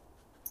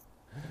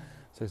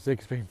 So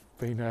Zig's been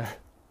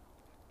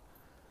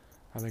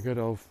having a good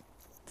old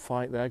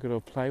fight there, good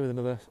old play with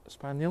another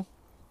spaniel.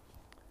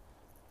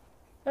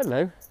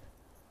 Hello.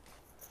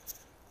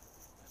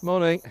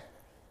 Morning.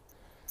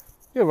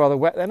 You're rather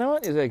wet then,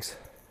 aren't you, Ziggs?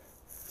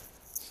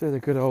 So the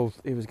good old,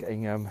 he was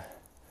getting,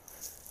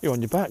 you're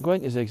on your back,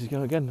 weren't you, Ziggs? He's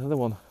going again, another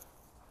one.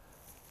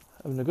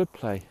 Having a good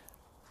play.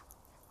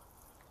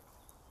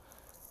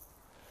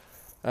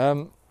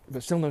 But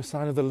still no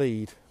sign of the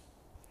lead.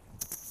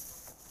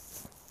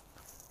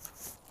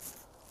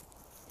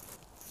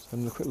 So I'm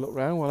having a quick look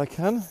round while I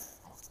can.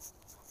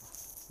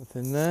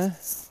 Nothing there.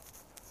 So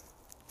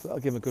that'll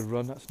give him a good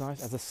run, that's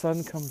nice. As the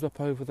sun comes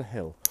up over the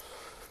hill.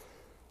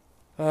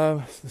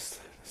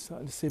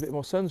 Starting to see a bit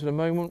more sun, so in a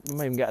moment we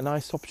may even get a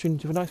nice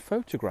opportunity for a nice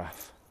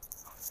photograph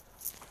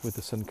with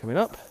the sun coming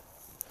up.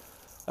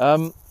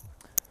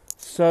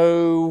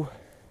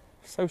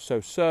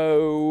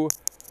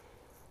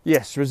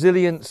 Yes,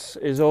 resilience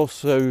is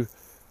also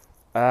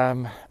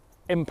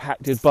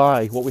impacted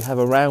by what we have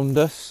around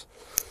us.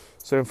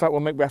 So in fact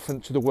we'll make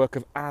reference to the work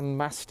of Anne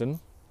Maston,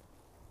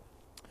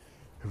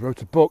 who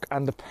wrote a book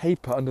and a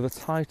paper under the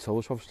title,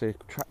 which obviously is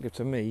attractive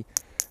to me,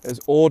 as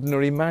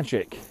Ordinary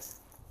Magic.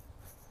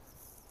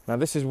 Now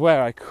this is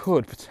where I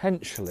could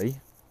potentially,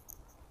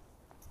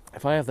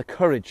 if I have the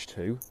courage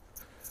to,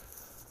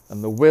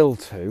 and the will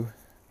to,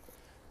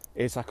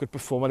 is I could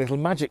perform a little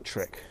magic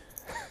trick.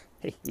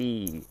 Now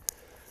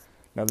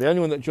the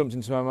only one that jumps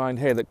into my mind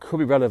here that could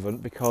be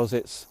relevant, because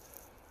it's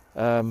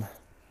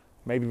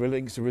maybe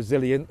links to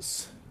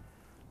resilience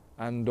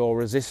and or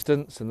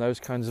resistance and those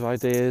kinds of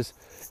ideas,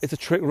 it's a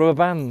trick rubber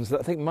bands that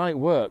I think might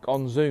work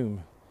on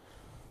Zoom.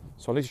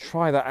 So I need to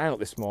try that out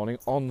this morning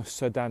on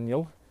Sir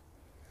Daniel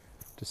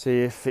to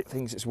see if it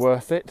thinks it's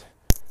worth it,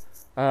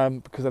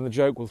 because then the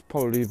joke will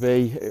probably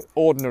be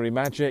ordinary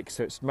magic,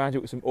 so it's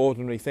magic with some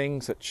ordinary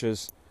things such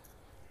as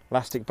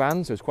elastic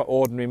bands, so it's quite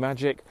ordinary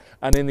magic,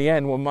 and in the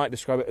end one might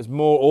describe it as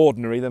more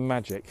ordinary than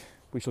magic.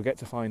 We shall get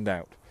to find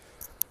out.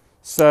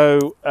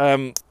 So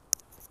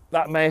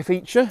that may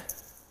feature.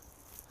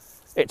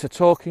 It's a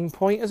talking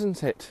point,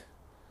 isn't it?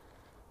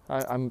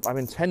 I'm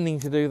intending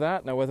to do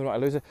that. Now whether or not I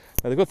lose it,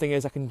 now the good thing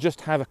is I can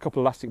just have a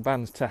couple of elastic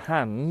bands to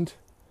hand.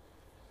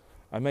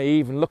 I may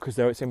even look as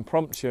though it's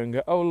impromptu and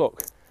go, oh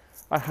look,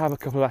 I have a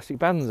couple of elastic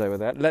bands over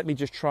there. Let me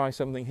just try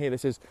something here.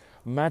 This is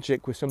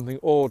magic with something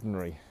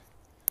ordinary.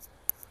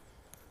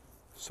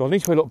 So I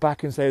need to look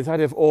back and say this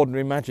idea of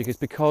ordinary magic is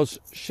because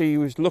she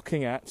was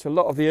looking at, a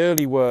lot of the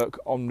early work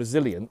on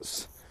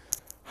resilience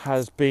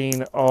has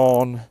been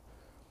on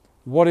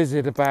what is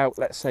it about,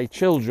 let's say,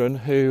 children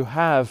who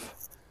have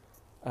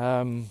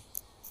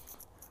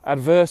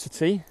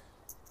adversity.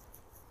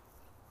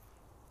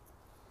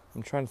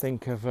 I'm trying to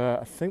think of,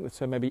 I think the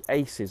term maybe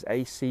ACEs,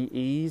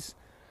 ACEs,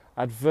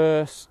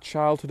 adverse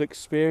childhood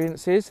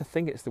experiences. I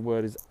think it's the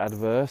word is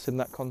adverse in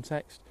that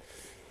context.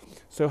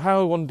 So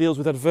how one deals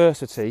with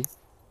adversity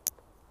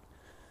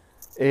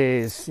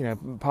is,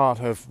 part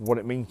of what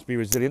it means to be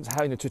resilient.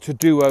 How to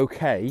do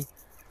okay,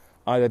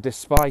 either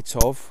despite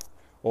of,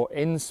 or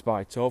in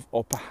spite of,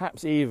 or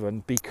perhaps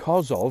even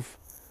because of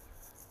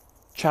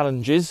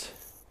challenges.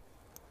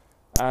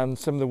 And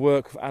some of the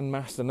work of Anne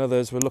Maston and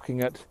others were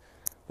looking at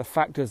the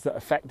factors that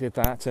affected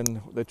that,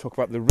 and they talk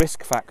about the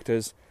risk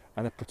factors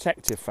and the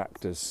protective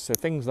factors. So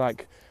things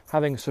like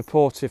having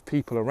supportive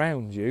people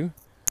around you,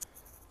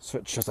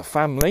 such as a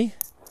family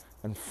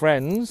and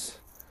friends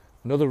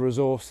and other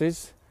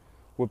resources,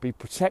 would be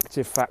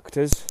protective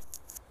factors,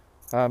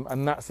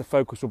 and that's the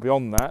focus will be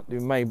on that. We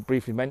may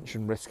briefly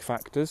mention risk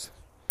factors.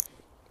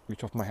 Off the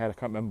top of my head I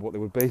can't remember what they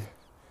would be.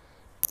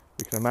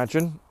 You can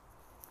imagine.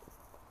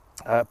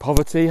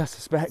 Poverty, I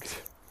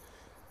suspect.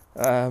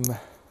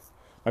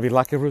 Maybe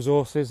lack of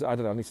resources. I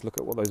don't know, I need to look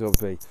at what those would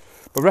be.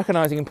 But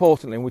recognising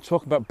importantly, when we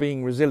talk about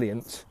being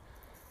resilient,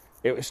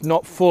 it's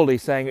not fully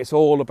saying it's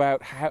all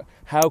about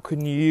how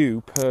can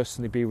you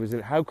personally be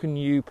resilient, how can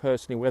you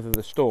personally weather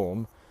the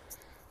storm.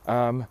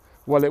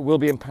 Well, it will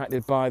be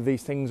impacted by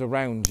these things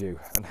around you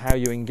and how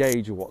you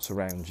engage with what's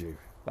around you,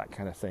 that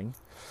kind of thing.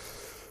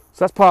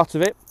 So that's part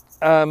of it.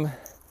 And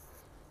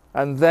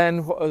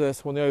then what other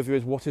one the overview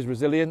is what is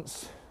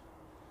resilience.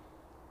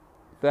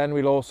 Then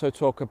we'll also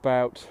talk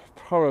about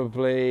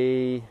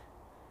probably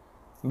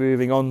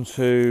moving on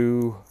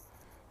to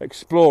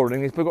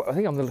exploring. I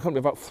think I'm looking at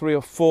about 3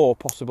 or 4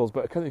 possibles, but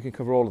I don't think we can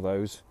cover all of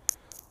those,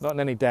 not in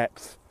any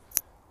depth.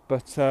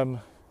 But there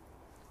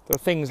are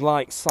things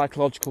like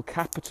psychological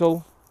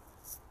capital,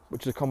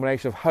 which is a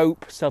combination of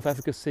hope,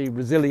 self-efficacy,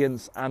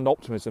 resilience and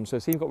optimism. So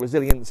see, you've got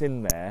resilience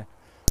in there.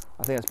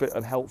 I think that's a bit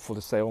unhelpful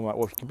to say, oh,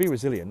 well, if you can be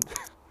resilient,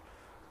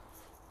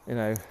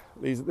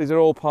 these are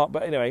all part,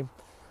 but anyway,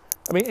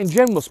 I mean, in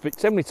general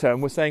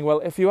term, we're saying, well,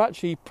 if you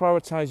actually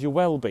prioritise your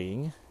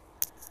well-being,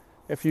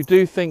 if you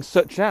do things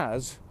such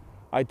as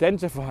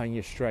identifying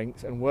your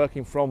strengths and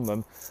working from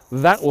them,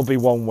 that will be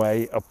one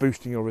way of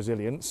boosting your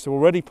resilience. So we're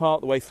already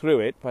part the way through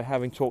it by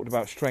having talked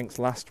about strengths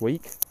last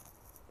week.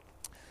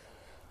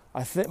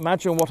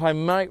 Imagine what I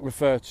might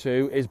refer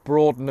to is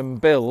broaden and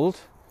build,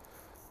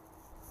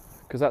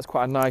 because that's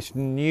quite a nice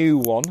new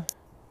one,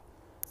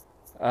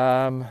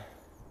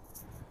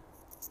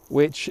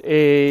 which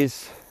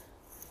is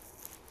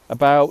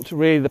about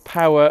really the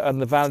power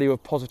and the value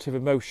of positive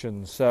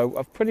emotions. So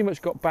I've pretty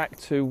much got back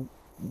to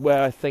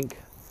where I think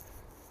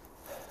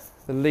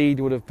the lead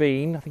would have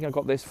been. I think I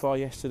got this far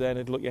yesterday and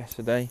I'd looked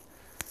yesterday.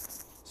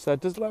 So it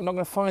does look like I'm not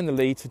going to find the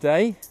lead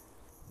today.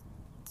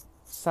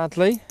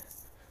 Sadly.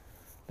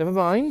 Never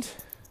mind.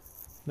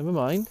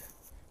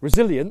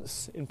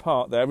 Resilience, in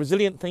part there.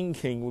 Resilient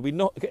thinking will be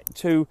not get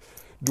too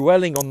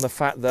dwelling on the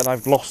fact that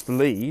I've lost the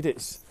lead.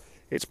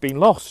 It's been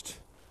lost.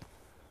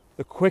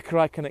 The quicker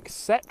I can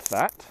accept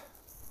that,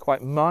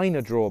 quite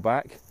minor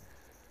drawback,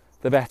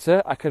 the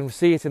better. I can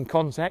see it in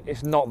context.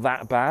 It's not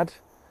that bad.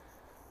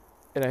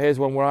 Here's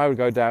one where I would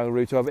go down the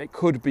route of it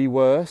could be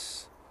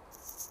worse.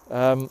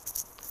 And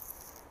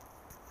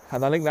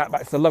I link that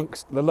back to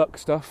the luck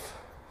stuff.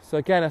 So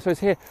again, I suppose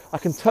here I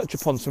can touch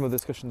upon some of the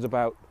discussions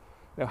about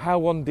how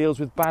one deals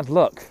with bad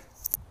luck.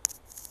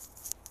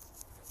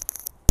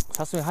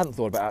 That's something I hadn't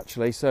thought about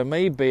actually. So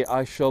maybe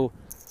I shall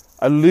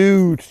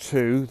allude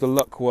to the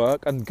luck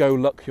work and go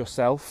luck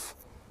yourself.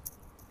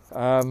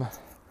 And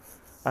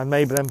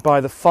maybe then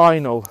by the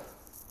final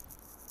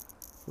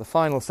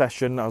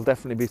session, I'll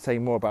definitely be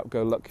saying more about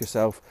go luck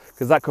yourself,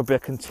 because that could be a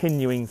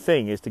continuing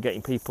thing, is to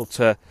getting people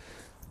to,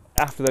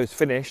 after those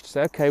finished,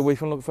 say, okay, we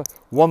can look for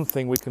one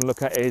thing we can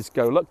look at is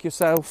go luck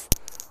yourself,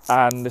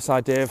 and this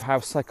idea of how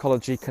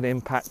psychology can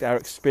impact our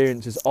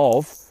experiences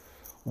of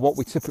what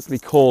we typically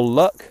call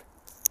luck.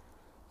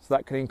 So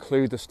that can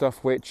include the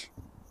stuff which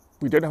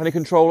we don't have any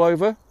control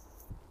over,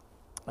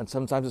 and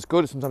sometimes it's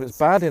good, sometimes it's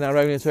bad in our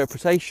own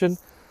interpretation,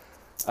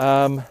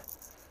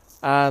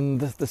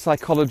 and the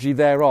psychology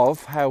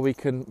thereof, how we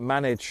can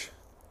manage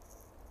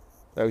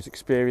those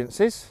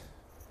experiences,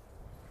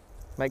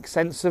 make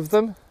sense of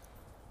them.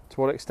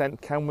 To what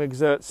extent can we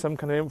exert some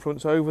kind of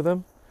influence over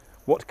them?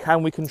 What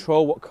can we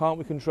control? What can't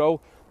we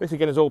control? This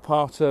again is all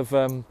part of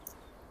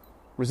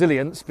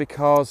resilience,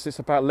 because it's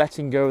about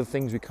letting go of the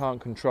things we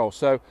can't control.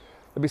 So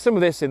there'll be some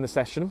of this in the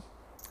session.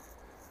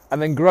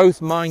 And then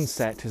growth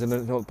mindset is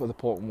another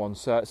important one.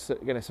 So it's,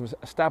 again, some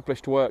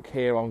established work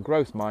here on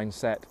growth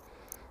mindset,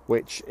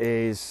 which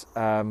is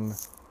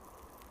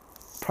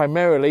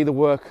primarily the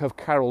work of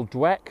Carol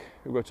Dweck,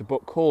 who wrote a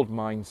book called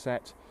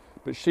Mindset.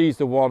 But she's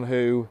the one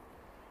who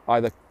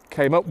either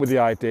came up with the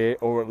idea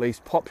or at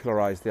least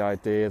popularised the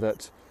idea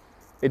that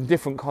in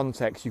different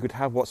contexts you could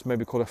have what's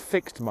maybe called a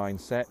fixed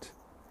mindset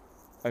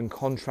and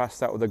contrast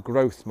that with a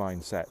growth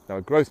mindset. Now,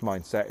 a growth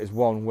mindset is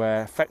one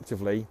where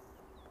effectively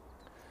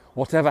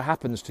whatever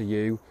happens to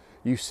you,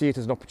 you see it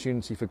as an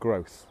opportunity for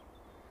growth.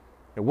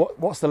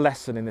 What's the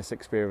lesson in this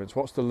experience?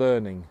 What's the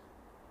learning?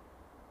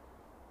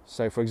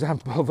 So, for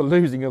example, the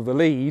losing of the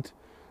lead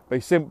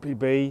may simply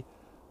be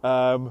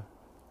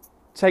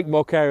take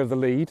more care of the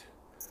lead.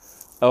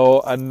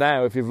 And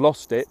now, if you've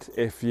lost it,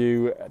 if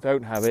you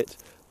don't have it,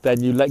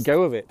 then you let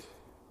go of it.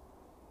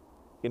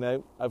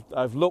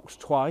 I've looked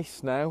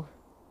twice now.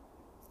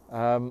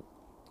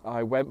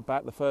 I went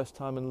back the first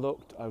time and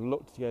looked. I've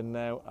looked again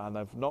now, and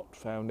I've not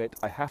found it.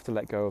 I have to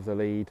let go of the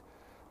lead,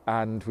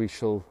 and we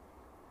shall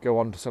go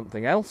on to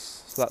something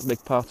else. So that's a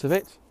big part of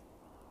it.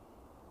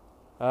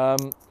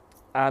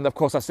 And of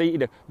course, I see,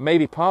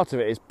 maybe part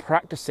of it is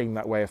practicing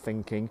that way of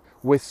thinking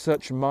with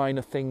such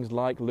minor things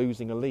like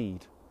losing a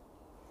lead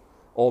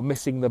or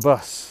missing the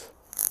bus.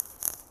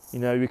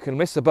 You can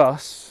miss a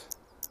bus.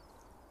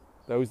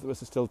 Those of us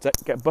that still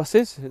get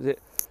buses,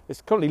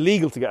 it's currently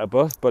legal to get a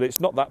bus, but it's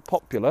not that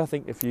popular. I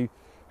think if you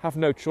have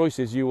no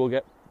choices, you will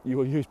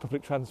use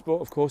public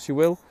transport. Of course, you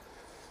will.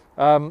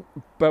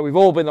 But we've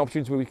all been the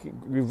opportunity where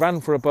we ran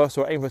for a bus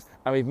or aimed for us,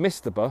 and we've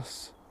missed the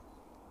bus,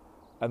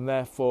 and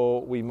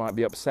therefore we might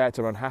be upset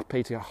or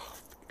unhappy to,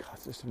 God,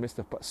 just missed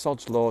the bus.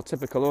 Sod's law,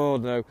 typical. Oh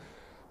no!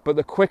 But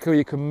the quicker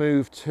you can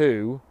move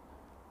to,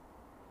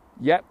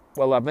 yep,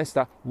 well, I've missed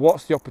that.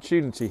 What's the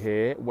opportunity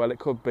here? Well, it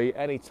could be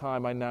any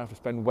time I now have to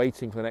spend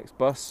waiting for the next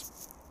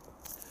bus.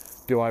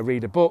 Do I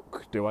read a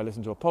book? Do I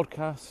listen to a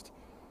podcast?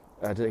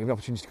 Do I have an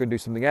opportunity to go and do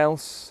something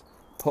else?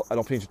 An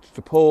opportunity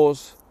to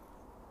pause?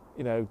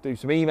 Do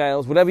some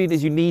emails, whatever it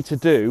is you need to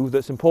do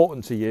that's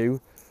important to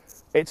you.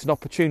 It's an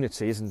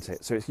opportunity, isn't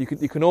it? So you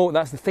can all,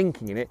 that's the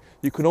thinking in it.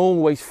 You can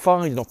always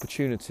find an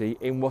opportunity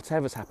in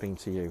whatever's happening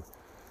to you.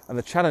 And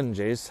the challenge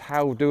is,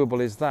 how doable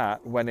is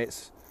that when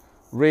it's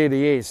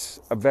really is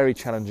a very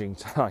challenging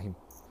time?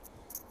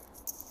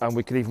 And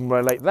we can even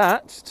relate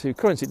that to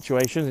current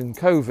situations in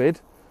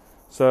COVID.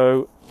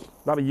 So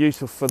that'll be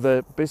useful for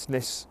the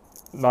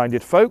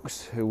business-minded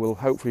folks who will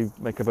hopefully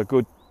make up a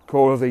good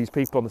core of these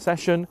people on the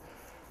session.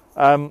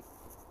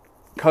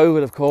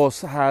 COVID, of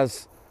course,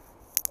 has,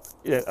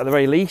 at the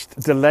very least,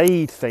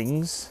 delayed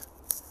things.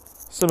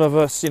 Some of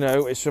us,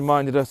 it's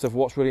reminded us of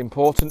what's really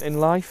important in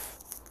life,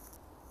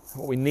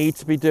 what we need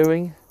to be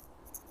doing,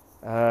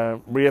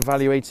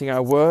 re-evaluating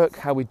our work,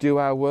 how we do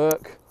our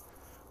work.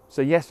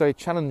 So yes, very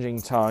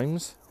challenging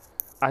times,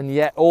 and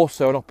yet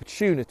also an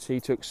opportunity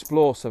to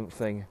explore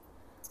something.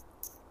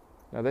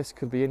 Now this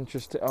could be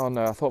interesting. Oh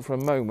no, I thought for a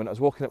moment, I was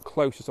walking up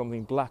close to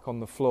something black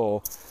on the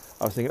floor.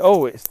 I was thinking,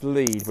 oh, it's the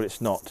lead, but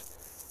it's not.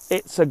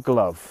 It's a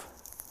glove.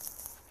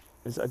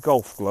 Is it a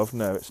golf glove?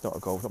 No, it's not a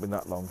golf, not been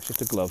that long, it's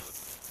just a glove.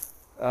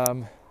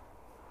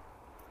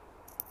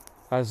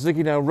 As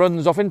Ziggy now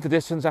runs off into the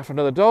distance after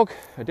another dog,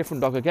 a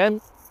different dog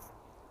again.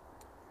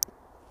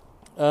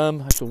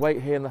 I shall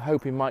wait here in the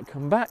hope he might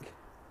come back.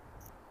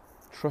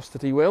 Trust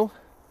that he will.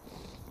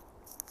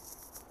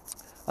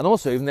 And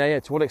also, even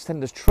there, to what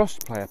extent does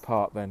trust play a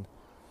part then?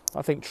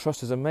 I think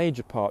trust is a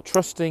major part.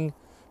 Trusting,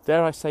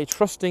 dare I say,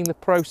 trusting the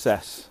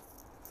process.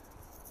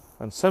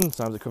 And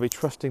sometimes it could be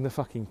trusting the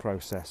fucking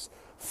process.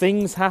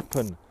 Things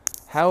happen.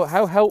 How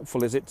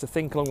helpful is it to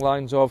think along the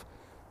lines of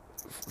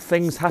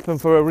things happen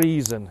for a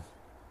reason?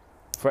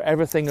 For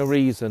everything a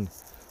reason.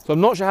 So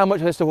I'm not sure how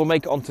much of this stuff will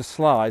make it onto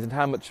slides and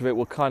how much of it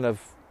will kind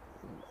of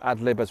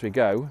ad-lib as we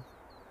go.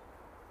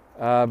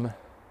 But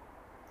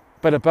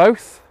are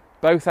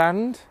both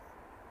and.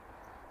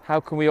 How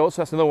can we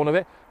also, that's another one of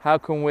it, how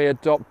can we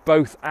adopt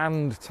both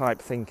and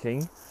type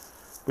thinking?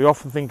 We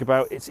often think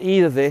about it's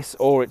either this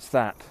or it's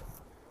that.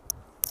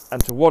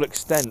 And to what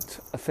extent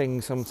are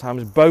things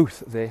sometimes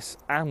both this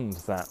and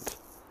that?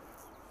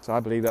 So I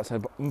believe that's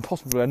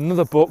possibly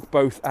another book,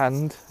 both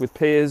and, with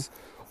peers,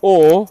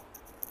 or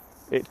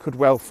it could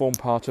well form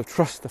part of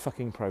Trust the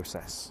Fucking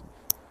Process.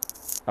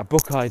 A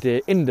book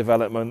idea in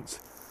development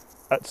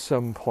at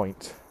some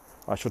point.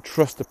 I shall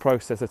trust the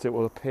process that it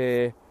will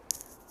appear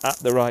at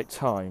the right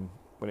time,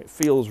 when it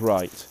feels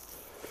right.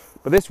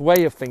 But this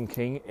way of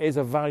thinking is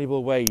a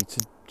valuable way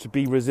to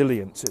be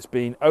resilient. It's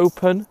being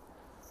open.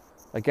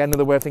 Again,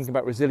 another way of thinking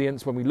about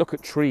resilience, when we look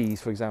at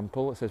trees, for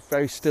example, it's a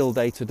very still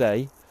day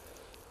today.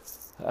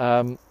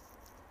 But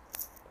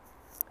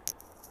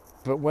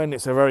when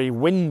it's a very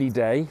windy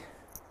day,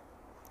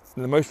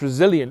 the most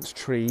resilient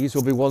trees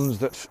will be ones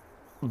that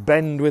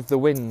bend with the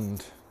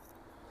wind,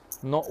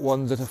 not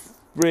ones that are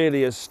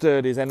really as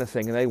sturdy as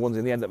anything, and they're ones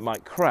in the end that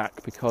might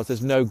crack because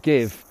there's no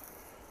give.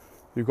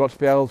 You've got to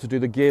be able to do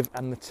the give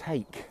and the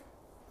take.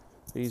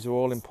 These are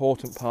all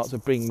important parts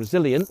of being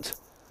resilient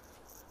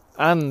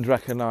and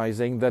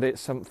recognising that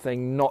it's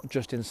something not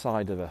just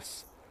inside of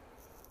us.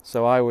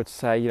 So I would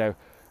say,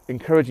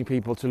 encouraging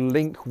people to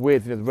link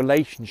with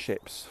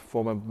relationships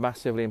form a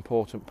massively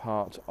important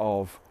part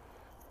of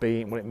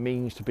being what it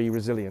means to be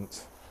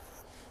resilient.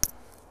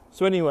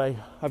 So anyway,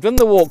 I've done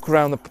the walk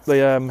around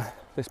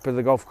this bit of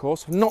the golf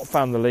course. I've not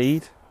found the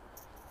lead.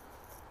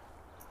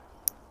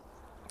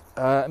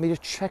 Let me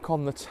just check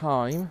on the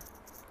time.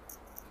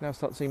 Now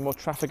start seeing more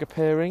traffic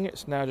appearing.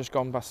 It's now just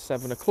gone past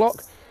 7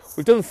 o'clock.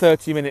 We've done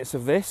 30 minutes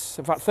of this.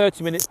 In fact,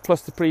 30 minutes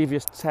plus the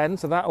previous 10.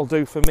 So that'll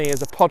do for me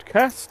as a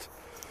podcast.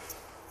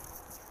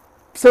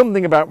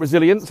 Something about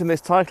resilience in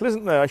this title,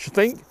 isn't there, I should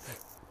think?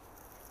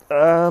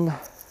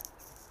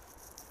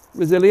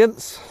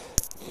 Resilience.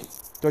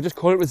 Do I just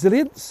call it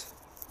resilience?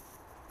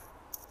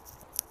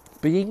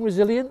 Being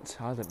resilient?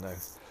 I don't know.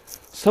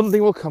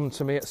 Something will come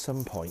to me at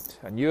some point,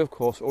 and you, of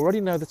course,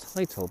 already know the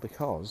title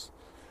because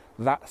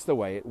that's the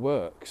way it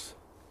works.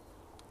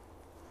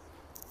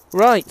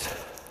 Right.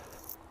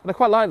 And I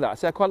quite like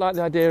that. I quite like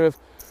the idea of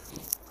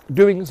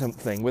doing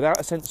something without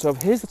a sense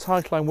of, here's the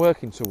title I'm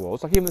working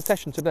towards. Like even the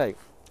session today.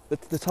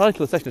 The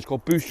title of the session is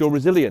called Boost Your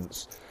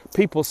Resilience.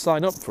 People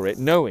sign up for it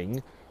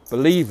knowing,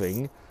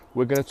 believing,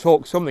 we're going to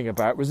talk something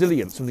about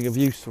resilience, something of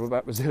use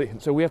about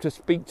resilience. So we have to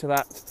speak to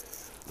that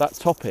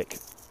topic,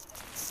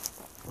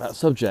 that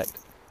subject,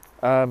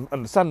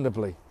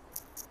 understandably.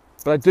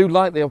 But I do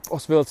like the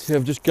possibility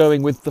of just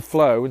going with the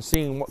flow and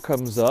seeing what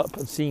comes up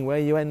and seeing where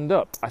you end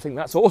up. I think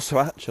that's also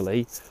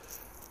actually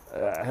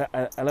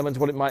an element of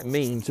what it might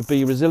mean to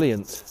be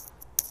resilient.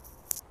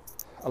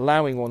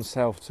 Allowing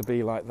oneself to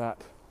be like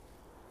that.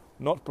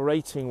 Not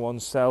berating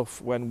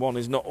oneself when one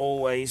is not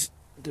always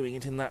doing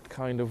it in that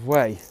kind of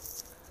way.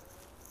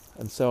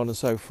 And so on and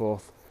so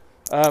forth.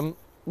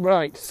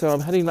 Right, so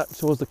I'm heading back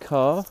towards the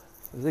car.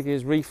 Ziggy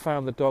has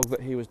refound the dog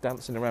that he was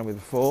dancing around with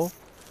before.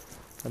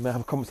 I'm going to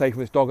have a conversation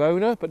with his dog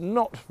owner, but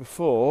not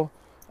before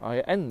I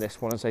end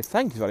this one and say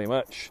thank you very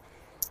much.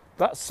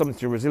 That's something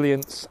to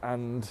resilience,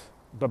 and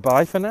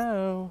bye-bye for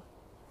now.